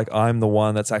 I feel like I'm the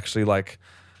one that's actually like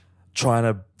trying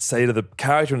to say to the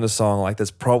character in the song, like,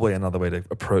 there's probably another way to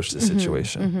approach this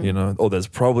situation, you know? Or there's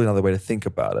probably another way to think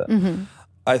about it.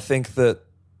 I think that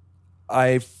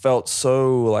I felt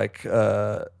so like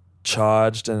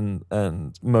charged and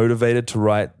motivated to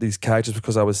write these characters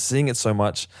because I was seeing it so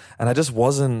much, and I just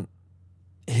wasn't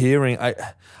hearing I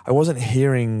wasn't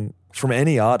hearing from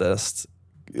any artist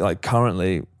like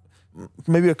currently,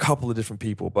 maybe a couple of different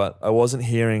people, but I wasn't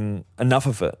hearing enough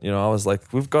of it. You know, I was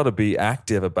like, we've got to be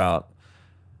active about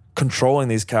controlling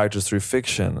these characters through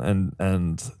fiction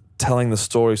and telling the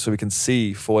story so we can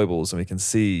see foibles and we can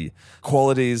see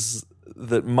qualities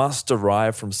that must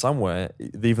derive from somewhere,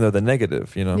 even though they're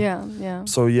negative, you know? Yeah.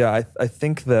 So yeah, I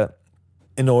think that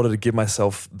in order to give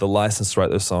myself the license to write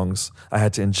those songs, I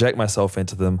had to inject myself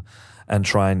into them and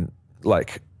try and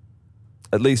like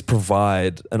at least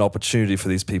provide an opportunity for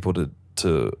these people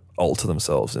to alter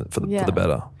themselves for the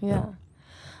better. Yeah.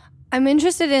 I'm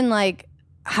interested in like,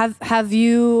 have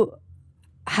you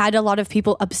had a lot of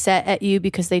people upset at you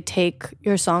because they take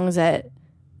your songs at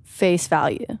face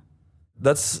value?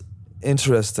 That's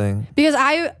interesting. Because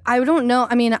I don't know.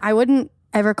 I mean, I wouldn't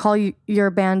ever call your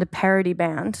band a parody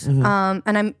band.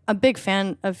 And I'm a big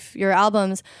fan of your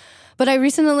albums. But I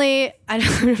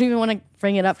don't even want to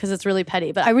bring it up because it's really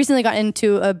petty, but I recently got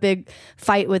into a big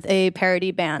fight with a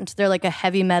parody band. They're like a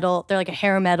hair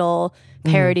metal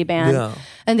parody band. Yeah.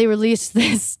 And they released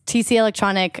this TC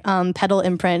Electronic pedal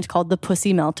imprint called the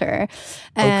Pussy Melter.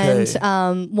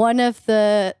 And one of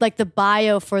the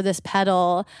bio for this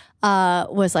pedal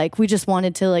was like, we just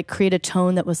wanted to like create a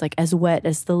tone that was like as wet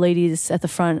as the ladies at the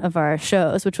front of our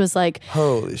shows, which was like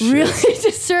holy shit, really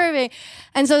disturbing.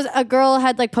 And so a girl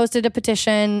had like posted a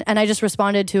petition and I just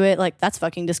responded to it like, that's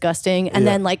fucking disgusting. And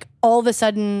then like all of a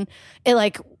sudden it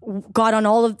like got on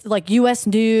all of like US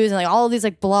news and like all of these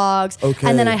like blogs.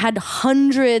 And then I had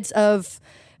hundreds of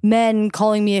men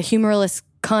calling me a humorless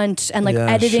cunt and like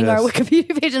editing our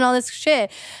Wikipedia page and all this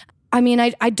shit. I mean,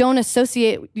 I don't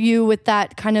associate you with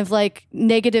that kind of like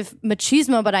negative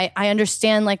machismo, but I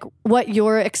understand like what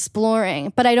you're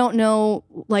exploring, but I don't know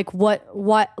like what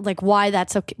like why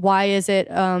that's okay. Why is it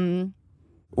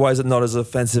not as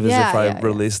offensive as if I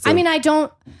released it? I mean, I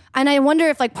don't, and I wonder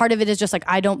if like part of it is just like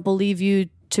I don't believe you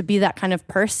to be that kind of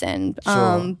person.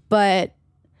 Sure. But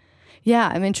yeah,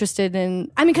 I'm interested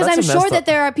in, I mean, because I'm sure that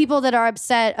there are people that are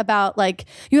upset about like,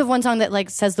 you have one song that like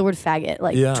says the word faggot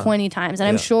like 20 times. And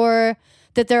I'm sure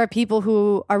that there are people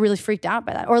who are really freaked out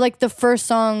by that. Or like the first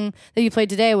song that you played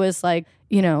today was like,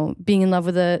 you know, being in love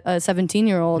with a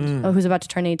 17-year-old who's about to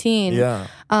turn 18. Yeah.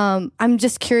 I'm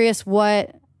just curious how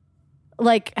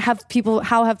have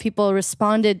people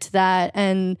responded to that?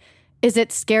 And is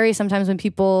it scary sometimes when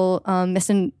people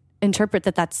misinterpret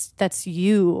that that's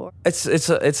you?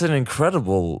 It's an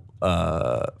incredible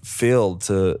field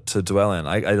to dwell in.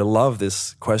 I love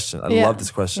this question. I love this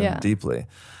question deeply,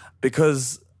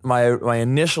 because my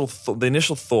initial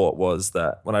thought was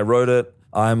that when I wrote it,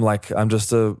 I'm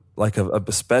just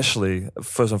especially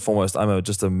first and foremost,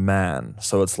 just a man.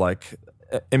 So it's like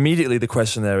immediately the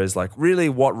question there is like, really,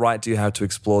 what right do you have to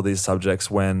explore these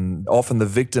subjects when often the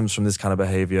victims from this kind of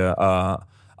behavior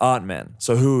aren't men?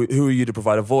 So who are you to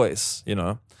provide a voice, you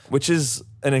know? Which is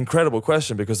an incredible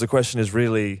question, because the question is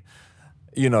really,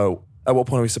 you know, at what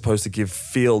point are we supposed to give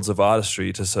fields of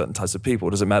artistry to certain types of people?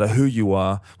 Does it matter who you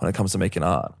are when it comes to making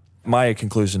art? My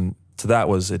conclusion to that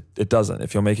was it doesn't.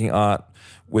 If you're making art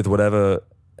with whatever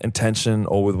intention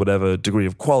or with whatever degree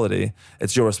of quality,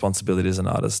 it's your responsibility as an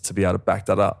artist to be able to back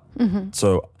that up.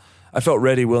 So I felt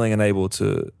ready, willing, and able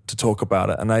to talk about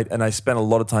it. And I spent a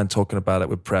lot of time talking about it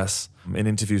with press in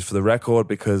interviews for the record,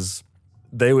 because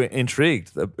they were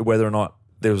intrigued whether or not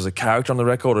there was a character on the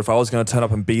record or if I was going to turn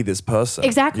up and be this person.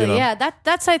 Exactly, you know? yeah.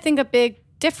 That's, I think, a big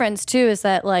difference, too, is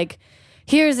that, like,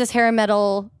 here's this hair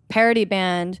metal parody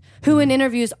band who in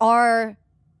interviews are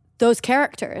those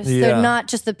characters. Yeah. They're not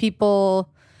just the people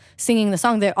singing the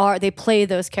song, they play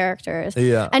those characters.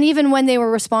 Yeah. And even when they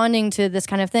were responding to this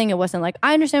kind of thing, it wasn't like,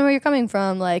 I understand where you're coming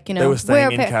from. Like, you know, They were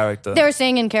staying in character. They were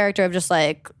staying in character of just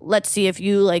like, let's see if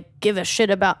you like give a shit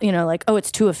about, you know, like, oh,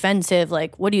 it's too offensive.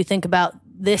 Like, what do you think about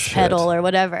this pedal or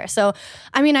whatever? So,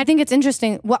 I mean, I think it's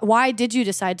interesting. Why did you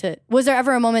decide to, was there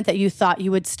ever a moment that you thought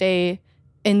you would stay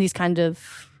in these kind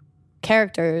of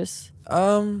characters?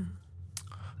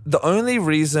 The only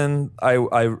reason I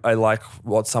like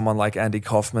what someone like Andy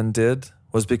Kaufman did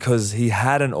was because he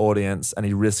had an audience and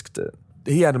he risked it.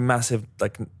 He had a massive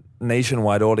like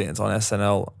nationwide audience on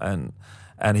SNL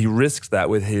and he risked that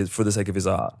for the sake of his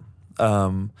art.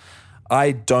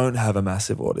 I don't have a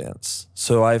massive audience,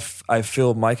 so I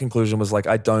feel my conclusion was like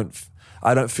I don't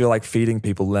feel like feeding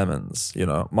people lemons. You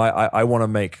know, I want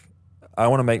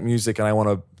to make music and I want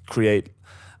to create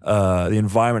the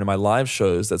environment in my live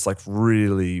shows that's like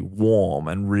really warm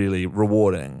and really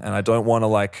rewarding, and I don't want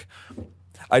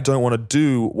to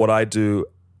do what I do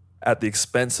at the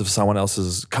expense of someone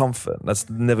else's comfort. That's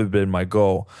never been my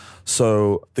goal.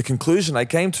 So the conclusion I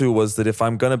came to was that if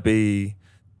I'm going to be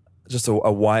just a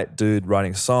white dude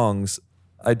writing songs,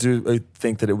 I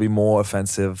think that it would be more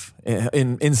offensive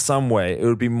in some way. It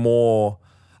would be more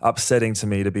upsetting to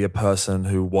me to be a person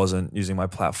who wasn't using my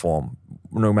platform,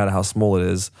 no matter how small it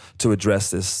is, to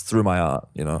address this through my art.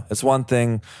 You know, it's one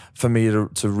thing for me to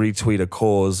retweet a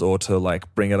cause or to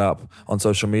like bring it up on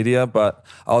social media, but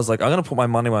I was like, I'm gonna put my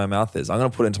money where my mouth is. I'm gonna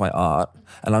put it into my art,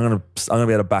 and I'm gonna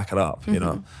be able to back it up. You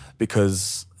know,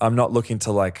 because I'm not looking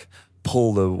to like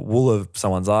pull the wool of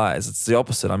someone's eyes. It's the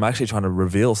opposite. I'm actually trying to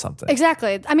reveal something.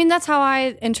 Exactly. I mean, that's how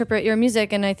I interpret your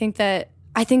music, and I think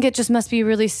it just must be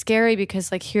really scary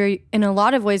because like here in a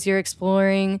lot of ways you're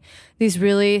exploring these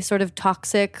really sort of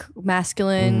toxic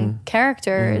masculine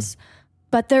characters,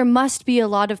 but there must be a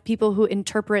lot of people who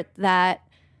interpret that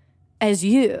as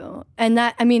you. And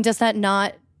that, I mean, does that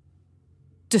not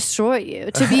destroy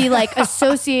you to be like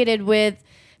associated with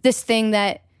this thing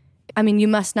that, I mean, you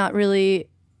must not really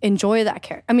enjoy that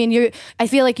character. I mean, I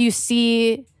feel like you're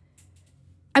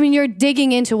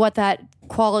digging into what that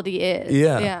quality is.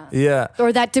 Yeah.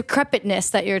 Or that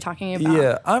decrepitness that you're talking about.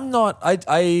 Yeah, I'm not,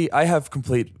 I have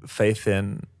complete faith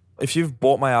in, if you've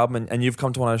bought my album and you've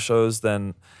come to one of our shows,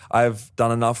 then I've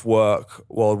done enough work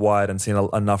worldwide and seen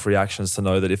enough reactions to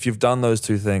know that if you've done those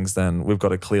two things, then we've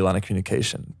got a clear line of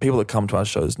communication. People that come to our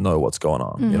shows know what's going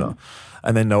on, you know,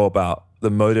 and they know about the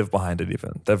motive behind it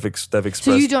even. They've expressed.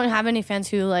 So you don't have any fans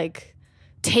who like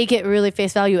take it really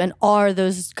face value and are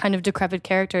those kind of decrepit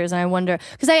characters? And I wonder,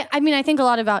 because I think a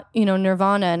lot about, you know,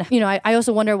 Nirvana, and, you know, I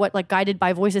also wonder what like Guided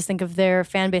by Voices think of their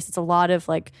fan base. It's a lot of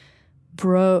like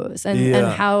bros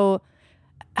and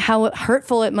how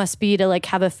hurtful it must be to like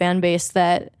have a fan base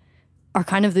that are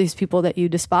kind of these people that you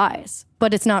despise,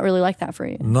 but it's not really like that for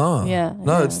you. No. Yeah.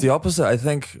 It's the opposite. I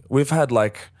think we've had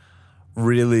like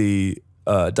really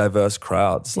diverse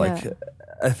crowds. Like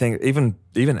I think even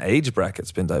age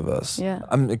bracket's been diverse. Yeah.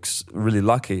 I'm really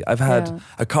lucky. I've had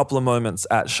a couple of moments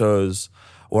at shows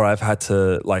where I've had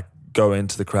to like go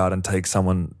into the crowd and take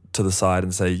someone to the side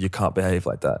and say, you can't behave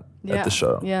like that at the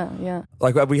show. Yeah.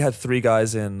 Like we had 3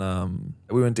 guys we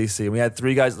were in DC and we had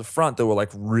 3 guys at the front that were like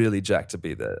really jacked to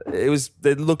be there.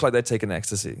 They looked like they'd taken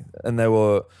ecstasy and they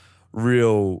were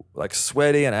real like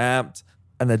sweaty and amped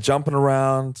and they're jumping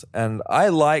around, and I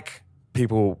like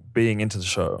people being into the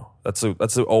show.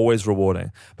 That's always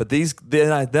rewarding. But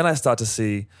then I start to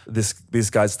see these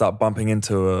guys start bumping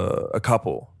into a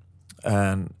couple,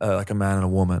 and like a man and a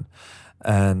woman,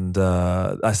 and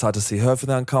I start to see her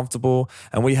feeling uncomfortable.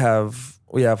 And we have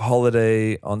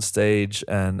Holiday on stage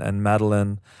and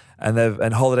Madeline,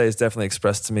 and Holiday has definitely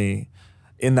expressed to me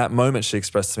in that moment. She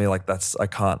expressed to me like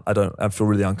I feel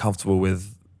really uncomfortable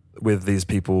with these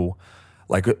people.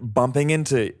 Like bumping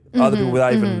into other people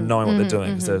without even knowing what they're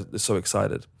doing because they're so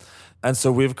excited. And so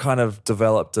we've kind of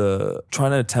developed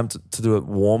trying to attempt to do it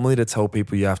warmly to tell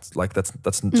people you have to, like,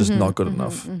 that's just not good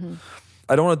enough.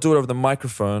 I don't want to do it over the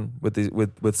microphone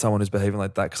with someone who's behaving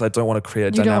like that because I don't want to create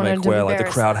a dynamic where like the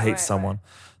crowd hates someone.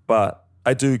 But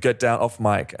I do get down off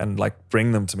mic and like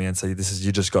bring them to me and say,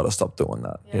 you just got to stop doing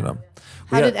that, you know.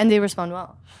 And they respond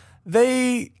well?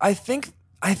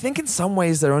 I think in some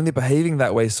ways they're only behaving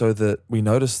that way so that we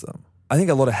notice them. I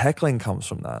think a lot of heckling comes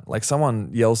from that. Like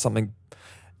someone yells something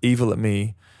evil at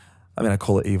me. I mean, I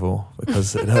call it evil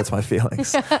because it hurts my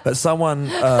feelings. But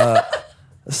someone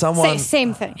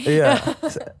same thing. Yeah.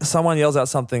 Someone yells out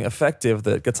something effective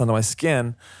that gets under my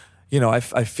skin. You know, I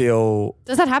feel.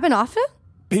 Does that happen often?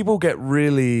 People get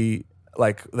really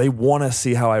like, they want to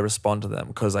see how I respond to them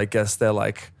because I guess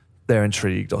they're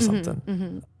intrigued or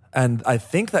something. And I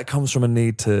think that comes from a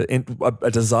need a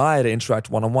desire to interact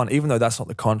one-on-one, even though that's not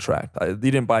the contract. You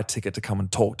didn't buy a ticket to come and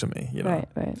talk to me, you know?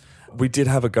 Right. We did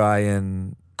have a guy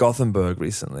in Gothenburg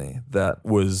recently that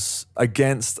was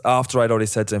against, after I'd already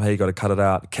said to him, hey, you got to cut it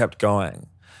out, kept going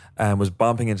and was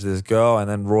bumping into this girl. And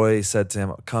then Roy said to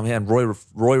him, come here. And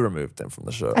Roy removed him from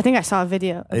the show. I think I saw a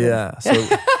video. Yeah. So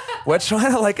we're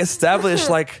trying to like establish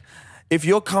like, if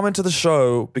you're coming to the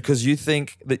show because you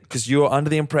think that, because you're under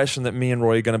the impression that me and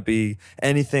Roy are going to be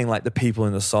anything like the people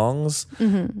in the songs,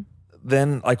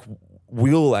 then like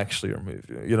we'll actually remove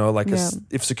you. You know, like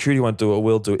if security won't do it,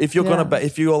 we'll do it. If you're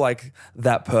if you're like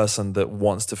that person that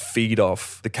wants to feed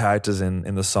off the characters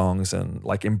in the songs and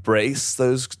like embrace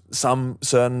those some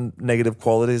certain negative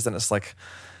qualities, then it's like,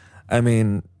 I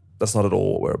mean, that's not at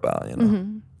all what we're about. You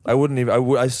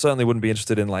know, I certainly wouldn't be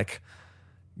interested in like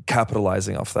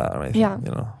capitalizing off that or anything,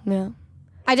 you know? Yeah.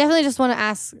 I definitely just want to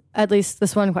ask at least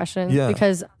this one question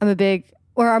because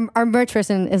our merch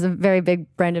person is a very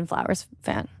big Brandon Flowers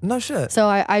fan. No shit. So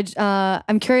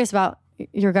I'm curious about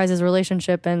your guys'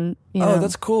 relationship and, you know. Oh,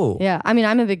 that's cool. Yeah. I mean,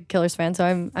 I'm a big Killers fan,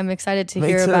 so I'm excited to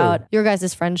hear about your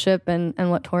guys' friendship and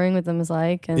what touring with them is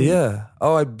like. And I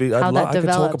could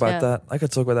talk about that. I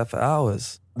could talk about that for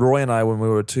hours. Roy and I, when we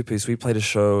were a two-piece, we played a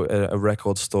show at a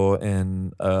record store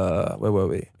in, where were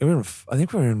we? I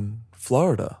think we were in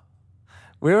Florida.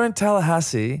 We were in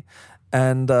Tallahassee,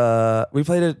 and we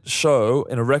played a show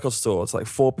in a record store. It's like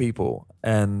 4 people,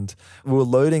 and we were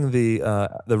loading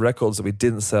the records that we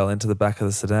didn't sell into the back of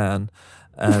the sedan,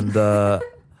 and and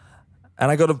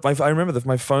I remember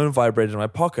my phone vibrated in my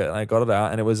pocket, and I got it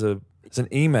out, and it's an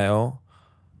email.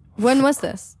 When was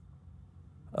this?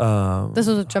 This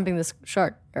was Jumping the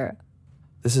Shark era.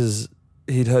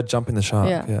 He'd heard Jumping the Shark.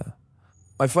 Yeah.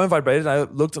 My phone vibrated. I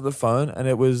looked at the phone, and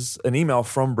it was an email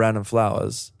from Brandon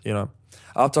Flowers. You know,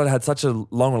 after I'd had such a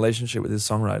long relationship with his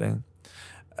songwriting,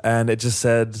 and it just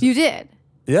said, "You did."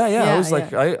 Yeah. I was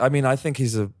like, I mean, I think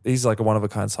he's like a one of a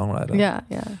kind songwriter.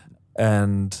 Yeah.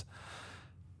 And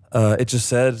it just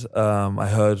said, I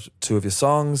heard 2 of your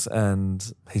songs,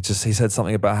 and he said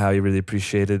something about how he really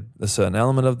appreciated a certain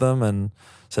element of them, and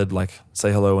said like,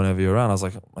 say hello whenever you're around. I was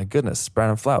like, oh my goodness,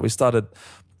 Brandon Flower. We started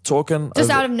talking. Just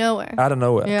out of nowhere.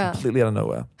 Completely out of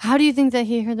nowhere. How do you think that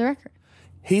he heard the record?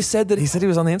 He said he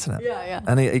was on the internet. Yeah.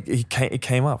 And he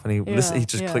came up and he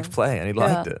just clicked play and he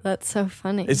liked it. That's so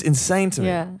funny. It's insane to me.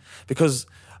 Yeah. Because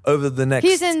over the next...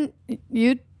 He's in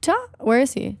Utah? Where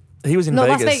is he? He was in Vegas.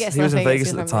 Las Vegas. He was in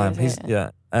Vegas at the time. Vegas,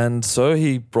 And so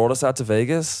he brought us out to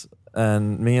Vegas,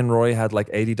 and me and Roy had like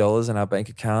 $80 in our bank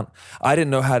account. I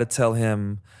didn't know how to tell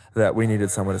him that we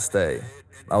needed somewhere to stay.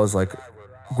 I was like,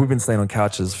 we've been staying on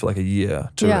couches for like a year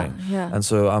touring. Yeah. And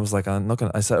so I was like, I'm not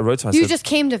going to... I wrote to him. You just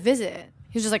came to visit.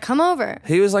 He was just like, come over.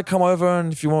 He was like, come over,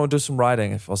 and if you want to do some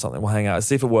writing or something, we'll hang out.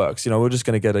 See if it works. You know, we're just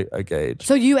going to get a gauge.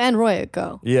 So you and Roy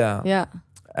go? Yeah. Yeah.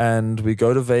 And we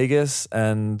go to Vegas,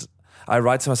 and I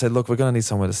write to him. I said, look, we're going to need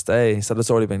somewhere to stay. He said, it's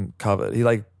already been covered. He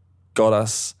like got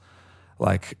us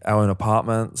like our own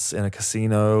apartments in a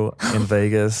casino in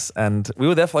Vegas, and we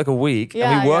were there for like a week,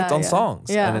 and we worked on songs.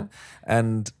 Yeah.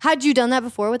 And had you done that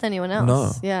before with anyone else?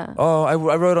 No. Yeah. Oh, I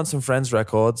wrote on some friends'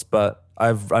 records, but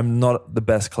I'm not the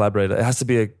best collaborator. It has to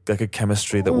be a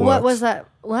chemistry that works. What was that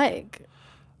like?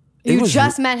 You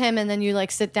just met him, and then you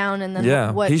like sit down, and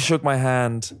then what? He shook my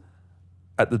hand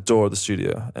at the door of the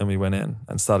studio, and we went in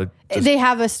and started. They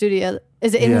have a studio.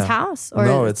 Is it in his house or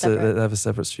no? They have a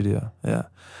separate studio. Yeah,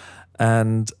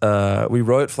 and we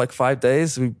wrote for like 5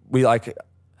 days.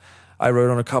 I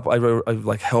wrote on a couple. I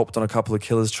like helped on a couple of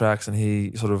Killers tracks, and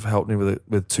he sort of helped me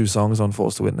with 2 songs on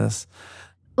Forced to Witness.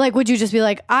 Like, would you just be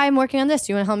like, I'm working on this.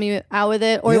 Do you want to help me out with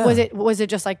it, or was it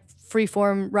just like free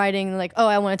form writing? Like, oh,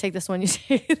 I want to take this one. You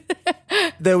say.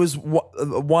 There was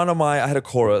one of I had a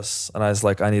chorus, and I was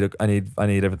like, I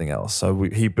need everything else. So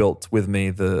he built with me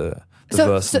the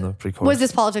verse and the pre-chorus. Was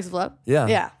this Politics of Love? Yeah.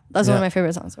 Yeah. That's one of my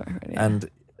favorite songs I've heard. Yeah.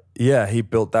 And he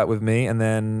built that with me, and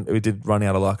then we did Running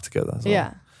Out of Luck together. So.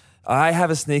 Yeah. I have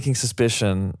a sneaking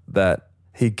suspicion that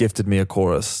he gifted me a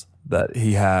chorus that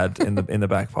he had in the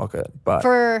back pocket, but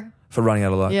for Running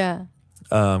Out of Luck. Yeah.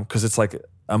 Because it's like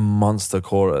a monster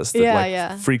chorus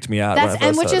that freaked me out.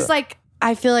 Which is like,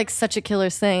 I feel like such a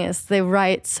Killers thing is they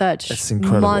write such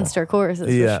monster choruses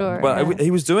for sure. But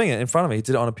he was doing it in front of me. He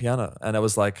did it on a piano, and it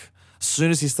was like, as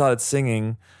soon as he started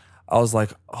singing, I was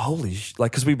like, holy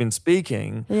like, because we've been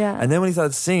speaking. Yeah. And then when he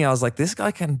started singing, I was like, this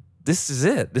is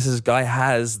it. This guy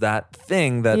has that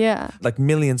thing that like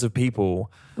millions of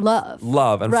people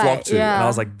love and flock to. And I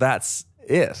was like, that's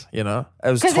it. You know, it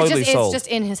was Because totally sold. it's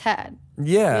just in his head.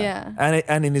 Yeah, Yeah.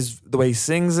 and in the way he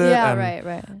sings it. Yeah, and,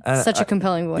 right. Such a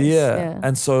compelling voice. Yeah.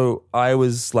 And so I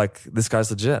was like, this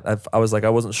guy's legit. I was like, I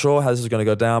wasn't sure how this was going to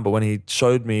go down, but when he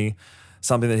showed me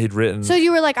something that he'd written, So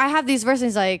you were like, I have these verses.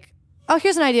 He's like, oh,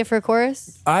 here's an idea for a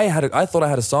chorus. I thought I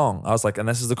had a song. I was like, and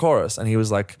this is the chorus. And he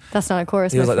was like, That's not a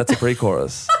chorus. he was like, that's a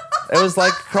pre-chorus. It was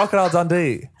like Crocodile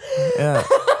Dundee. Yeah.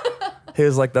 He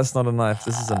was like, that's not a knife.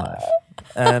 This is a knife.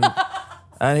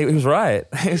 And he was right.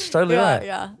 He was totally right.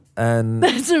 Yeah. And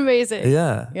That's amazing.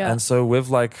 yeah. And so we've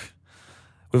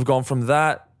gone from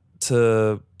that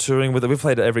to touring with them. We've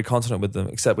played at every continent with them,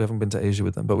 except we haven't been to Asia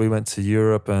with them. But we went to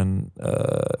Europe and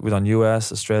we've done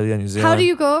US, Australia, New Zealand. How do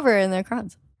you go over in their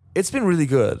crowds? It's been really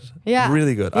good. Yeah.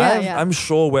 Really good. Yeah, I'm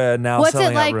sure we're now What's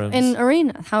selling it like out rooms. in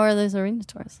arena? How are those arena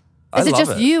tours? I Is it love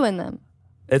just it. you and them?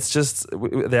 It's just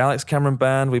the Alex Cameron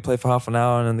band. We play for half an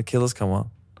hour and then the Killers come on.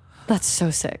 That's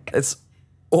so sick. It's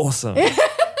awesome.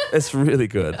 It's really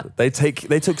good. They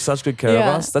took such good care of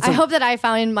us. I hope that I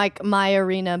found like my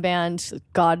arena band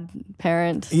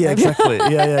godparent. Yeah, exactly.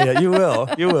 Yeah. You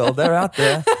will. They're out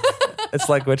there. It's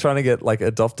like we're trying to get like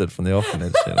adopted from the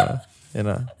orphanage, you know. You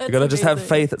got to just have amazing.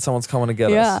 faith that someone's coming to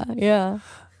get us. Yeah.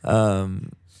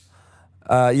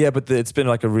 But it's been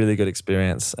like a really good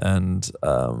experience, and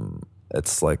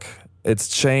it's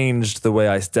changed the way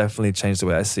definitely changed the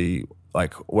way I see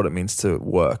like what it means to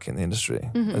work in the industry.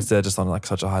 As they're just on like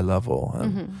such a high level,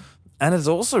 and it's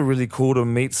also really cool to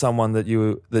meet someone that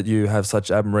you have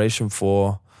such admiration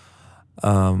for,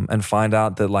 and find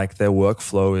out that like their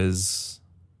workflow is,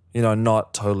 you know,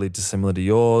 not totally dissimilar to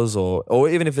yours, or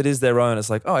even if it is their own, it's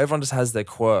like, oh, everyone just has their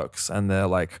quirks and their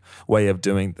like way of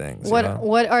doing things. What you know?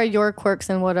 What are your quirks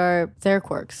and what are their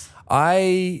quirks?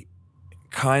 I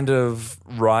kind of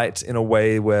write in a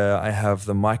way where I have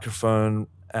the microphone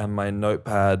and my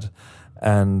notepad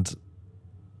and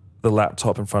the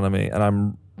laptop in front of me, and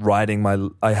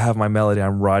I have my melody,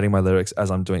 I'm writing my lyrics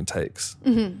as I'm doing takes.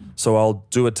 So I'll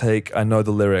do a take, I know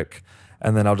the lyric,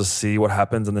 and then I'll just see what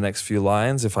happens in the next few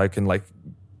lines, if I can like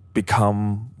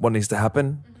become what needs to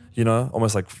happen, you know,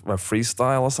 almost like a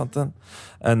freestyle or something.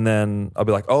 And then I'll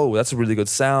be like, oh, that's a really good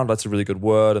sound, that's a really good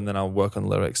word, and then I'll work on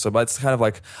lyrics. So but it's kind of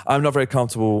like, I'm not very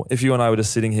comfortable. If you and I were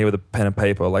just sitting here with a pen and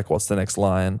paper, like what's the next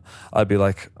line? I'd be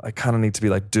like, I kind of need to be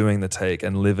like doing the take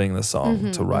and living the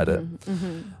song to write it.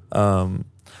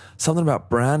 Something about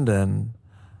Brandon,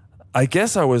 I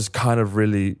guess I was kind of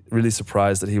really, really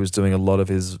surprised that he was doing a lot of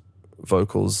his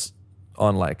vocals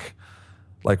on like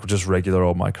just regular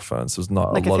old microphones. It was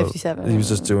not Like a lot a 57. He was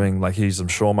just doing like, he used some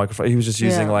Shaw microphone. He was just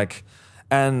using like,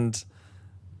 and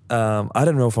I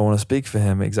don't know if I want to speak for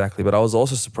him exactly, but I was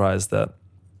also surprised that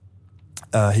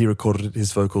he recorded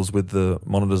his vocals with the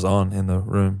monitors on in the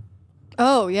room,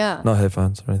 Oh yeah, not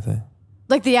headphones or anything.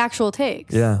 like the actual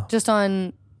takes. Yeah. just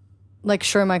on like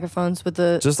Shure microphones with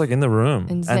the Just like in the room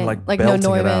insane, and like no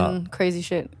belting it out. Neumann crazy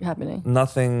shit happening.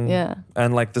 Nothing. Yeah.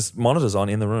 And like this monitors on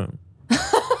in the room.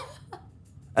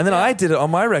 And then I did it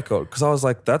on my record because I was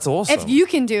like, that's awesome. If you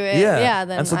can do it, yeah.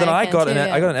 then and so then I can got too,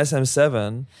 I got an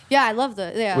SM7, Yeah, I love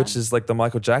the which is like the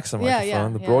Michael Jackson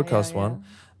microphone, the broadcast one.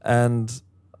 And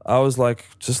I was like,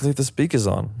 just leave the speakers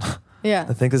on. Yeah.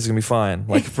 I think this is gonna be fine.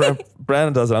 Like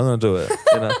Brandon does it, I'm gonna do it.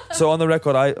 You know. So on the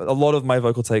record, a lot of my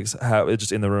vocal takes are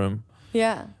just in the room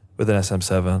Yeah. with an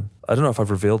SM7. I don't know if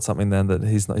I've revealed something then that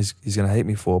he's gonna hate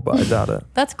me for, but I doubt it.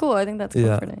 That's cool. I think that's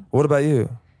Yeah. comforting. What about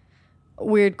you?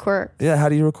 Weird quirk. Yeah. How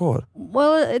do you record?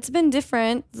 Well, it's been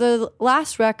different. The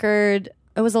last record,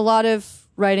 it was a lot of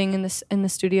writing in the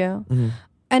studio.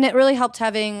 And it really helped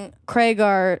having Craig,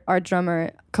 our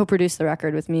drummer, co-produce the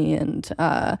record with me. And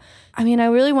I mean, I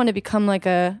really want to become like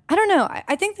I don't know.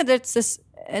 I think that it's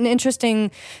an interesting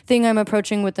thing I'm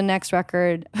approaching with the next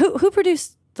record. Who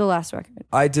produced the last record?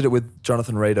 I did it with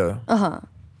Jonathan Rado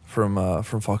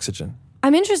from Foxygen.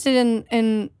 I'm interested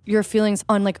in your feelings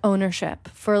on like ownership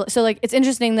so like it's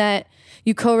interesting that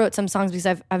you co-wrote some songs because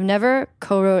I've never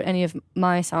co-wrote any of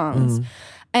my songs.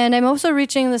 And I'm also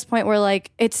reaching this point where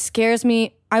like it scares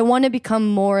me. I want to become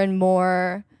more and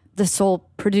more the sole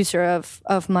producer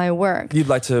of my work. You'd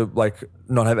like to like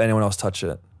not have anyone else touch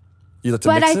it. You'd like to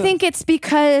But mix I it? think it's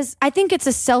because I think it's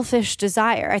a selfish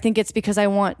desire. I think it's because I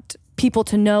want people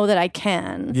to know that I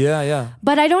can. Yeah.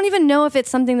 But I don't even know if it's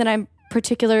something that I'm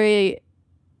particularly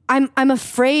I'm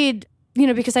afraid, you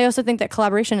know, because I also think that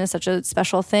collaboration is such a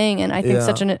special thing, and I think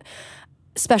such a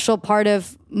special part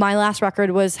of my last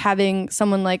record was having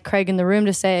someone like Craig in the room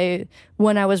to say,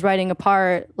 when I was writing a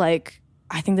part, like,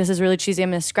 I think this is really cheesy, I'm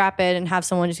going to scrap it, and have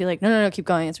someone just be like, no, keep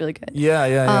going, it's really good.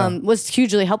 Yeah. Was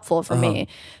hugely helpful for me.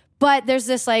 But there's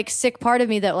this like sick part of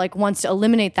me that like wants to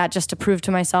eliminate that just to prove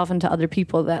to myself and to other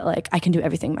people that like I can do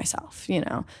everything myself, you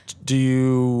know? Do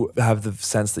you have the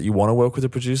sense that you want to work with a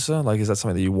producer? Like, is that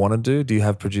something that you want to do? Do you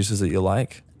have producers that you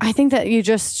like? I think that you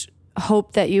just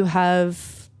hope that you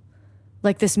have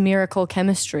like this miracle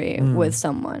chemistry with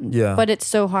someone. Yeah. But it's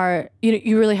so hard.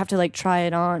 You really have to like try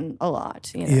it on a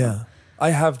lot, you know? Yeah.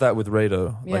 I have that with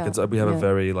Rado. Yeah. Like we have a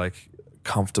very like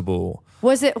comfortable.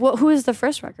 Was it, who was the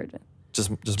first record? Just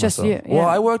Just myself. you, yeah. Well,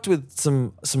 I worked with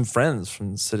some friends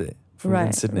from the city,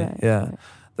 in Sydney. Right, yeah.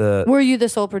 The Were you the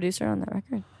sole producer on that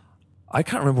record? I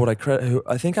can't remember what I credit.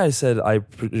 I think I said I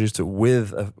produced it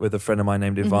with a friend of mine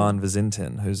named Ivan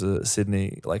Vizintin, who's a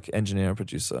Sydney like engineer and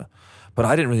producer. But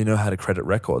I didn't really know how to credit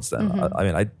records then. I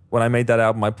mean, when I made that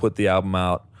album, I put the album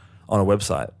out on a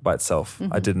website by itself.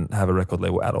 I didn't have a record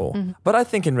label at all. But I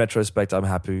think in retrospect, I'm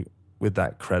happy with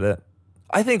that credit.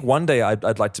 I think one day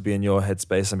I'd like to be in your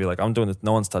headspace and be like, I'm doing this.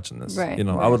 No one's touching this. Right, You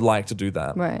know, right. I would like to do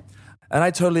that. Right. And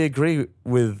I totally agree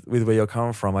with where you're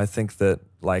coming from. I think that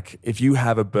like if you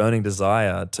have a burning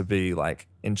desire to be like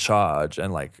in charge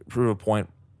and like prove a point,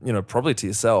 you know, probably to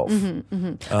yourself.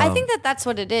 I think that's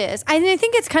what it is. I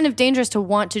think it's kind of dangerous to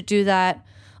want to do that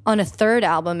on a third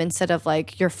album instead of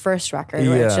like your first record.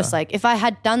 Where it's Yeah. just like, if I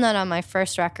had done that on my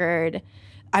first record,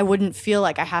 I wouldn't feel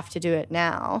like I have to do it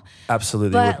now.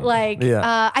 Absolutely. But wouldn't. like,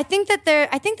 yeah. I think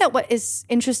that what is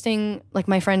interesting, like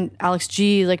my friend Alex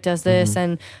G like does this,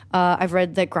 and I've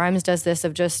read that Grimes does this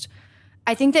of just,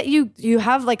 I think that you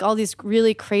have like all these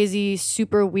really crazy,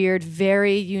 super weird,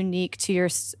 very unique to your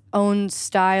own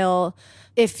style.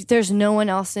 If there's no one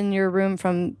else in your room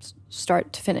from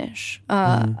start to finish,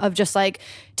 of just like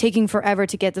taking forever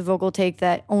to get the vocal take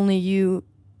that only you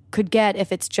could get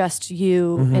if it's just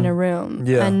you in a room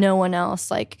and no one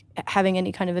else like having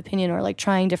any kind of opinion or like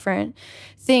trying different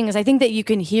things. I think that you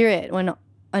can hear it when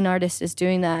an artist is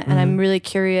doing that. And I'm really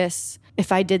curious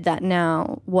if I did that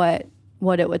now, what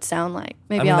it would sound like.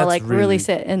 Maybe I'll like release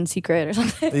it in secret or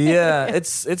something. Yeah,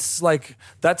 it's like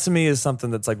that to me is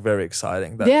something that's like very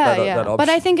exciting. That But option.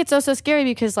 I think it's also scary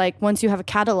because like once you have a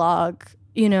catalog,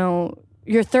 you know,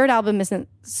 your third album isn't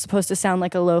supposed to sound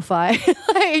like a lo-fi.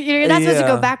 Like, you're not supposed to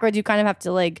go backwards. You kind of have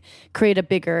to like create a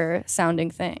bigger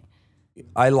sounding thing.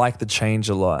 I like the change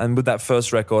a lot, and with that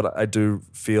first record, I do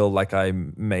feel like I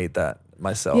made that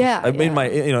myself. Yeah, I mean, yeah.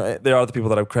 you know, there are other people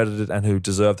that I've credited and who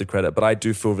deserve the credit, but I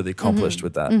do feel really accomplished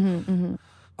with that.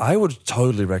 I would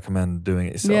totally recommend doing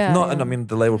it yourself. Yeah, And I mean,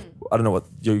 the label. I don't know what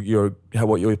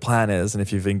your plan is, and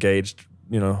if you've engaged,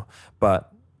 you know,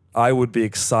 but I would be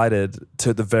excited to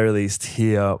at the very least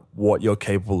hear what you're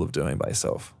capable of doing by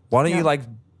yourself. Why don't you like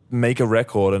make a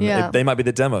record and they might be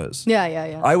the demos?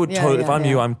 Yeah. I would totally, if I'm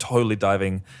you, yeah. I'm totally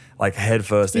diving like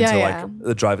headfirst into like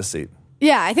the driver's seat.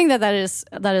 Yeah, I think that is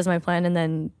my plan,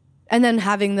 and then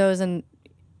having those and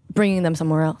bringing them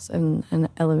somewhere else and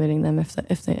elevating them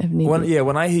if they need.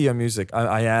 When I hear your music,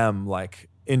 I am like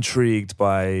intrigued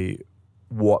by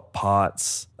what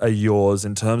parts are yours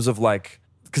in terms of like,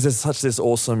 because there's such this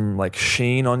awesome like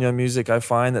sheen on your music. I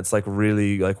find that's like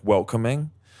really like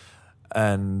welcoming,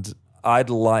 and I'd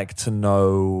like to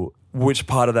know which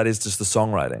part of that is just the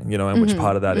songwriting, you know, and which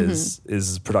part of that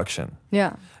is production.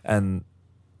 Yeah. And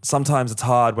sometimes it's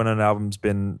hard when an album's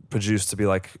been produced to be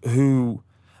like it's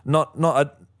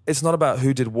not about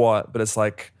who did what, but it's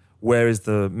like, where is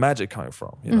the magic coming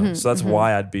from? You know, so that's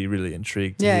why I'd be really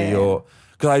intrigued to hear your,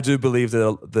 because I do believe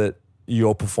that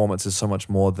your performance is so much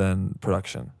more than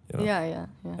production. You know? Yeah.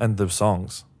 And the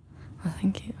songs. Well,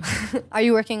 thank you. Are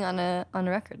you working on a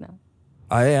record now?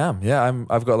 I am. Yeah,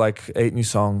 I've got like 8 new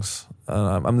songs.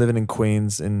 I'm living in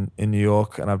Queens in New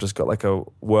York, and I've just got like a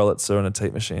Wurlitzer and a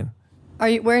tape machine.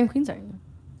 Where in Queens are you?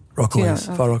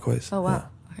 Rockaways, Far Rockaways. Oh wow.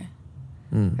 Yeah.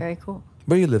 Okay. Very cool.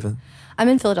 Where are you living? I'm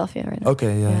in Philadelphia right now.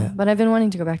 Okay, yeah. But I've been wanting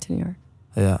to go back to New York.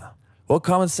 Yeah. Well,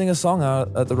 come and sing a song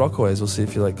out at the Rockaways. We'll see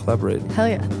if you like collaborate. Hell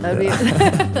yeah. That'd be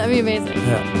that'd be amazing.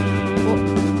 Yeah.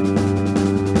 Cool.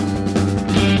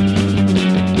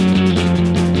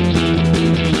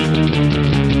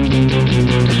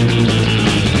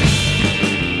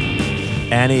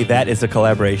 Annie, that is a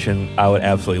collaboration I would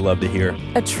absolutely love to hear.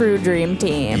 A true dream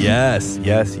team. Yes.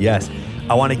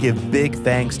 I want to give big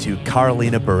thanks to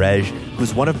Carolina Barej,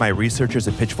 who's one of my researchers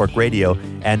at Pitchfork Radio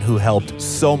and who helped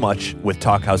so much with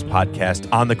Talkhouse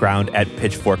Podcast on the ground at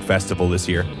Pitchfork Festival this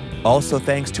year. Also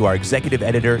thanks to our executive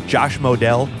editor, Josh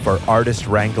Modell, for artist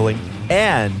wrangling.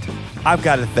 And I've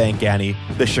got to thank Annie,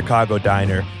 the Chicago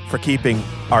Diner, for keeping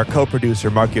our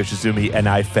co-producer, Mark Yoshizumi, and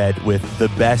I fed with the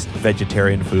best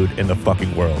vegetarian food in the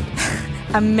fucking world.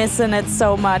 I'm missing it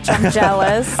so much. I'm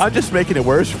jealous. I'm just making it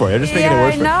worse for you. I'm just making it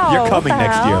worse for you. I know. You're coming What the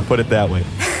next year, hell? put it that way.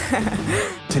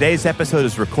 Today's episode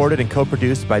is recorded and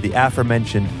co-produced by the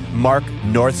aforementioned Mark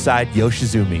Northside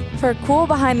Yoshizumi. For cool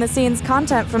behind-the-scenes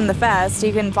content from the fest,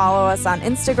 you can follow us on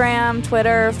Instagram,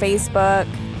 Twitter, Facebook.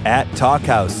 At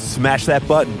Talkhouse. Smash that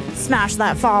button. Smash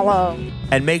that follow.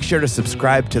 And make sure to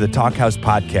subscribe to the Talkhouse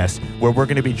podcast, where we're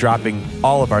going to be dropping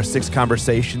all of our 6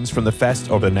 conversations from the fest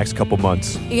over the next couple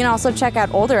months. You can also check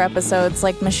out older episodes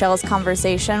like Michelle's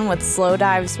conversation with Slow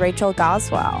Dive's Rachel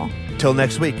Goswell. Till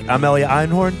next week, I'm Elliot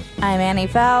Einhorn. I'm Annie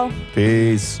Fell.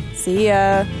 Peace. See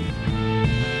ya.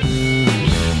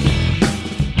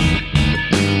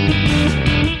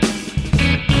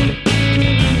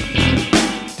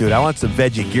 Dude, I want some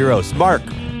veggie gyros. Mark,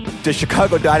 does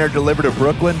Chicago Diner deliver to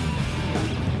Brooklyn?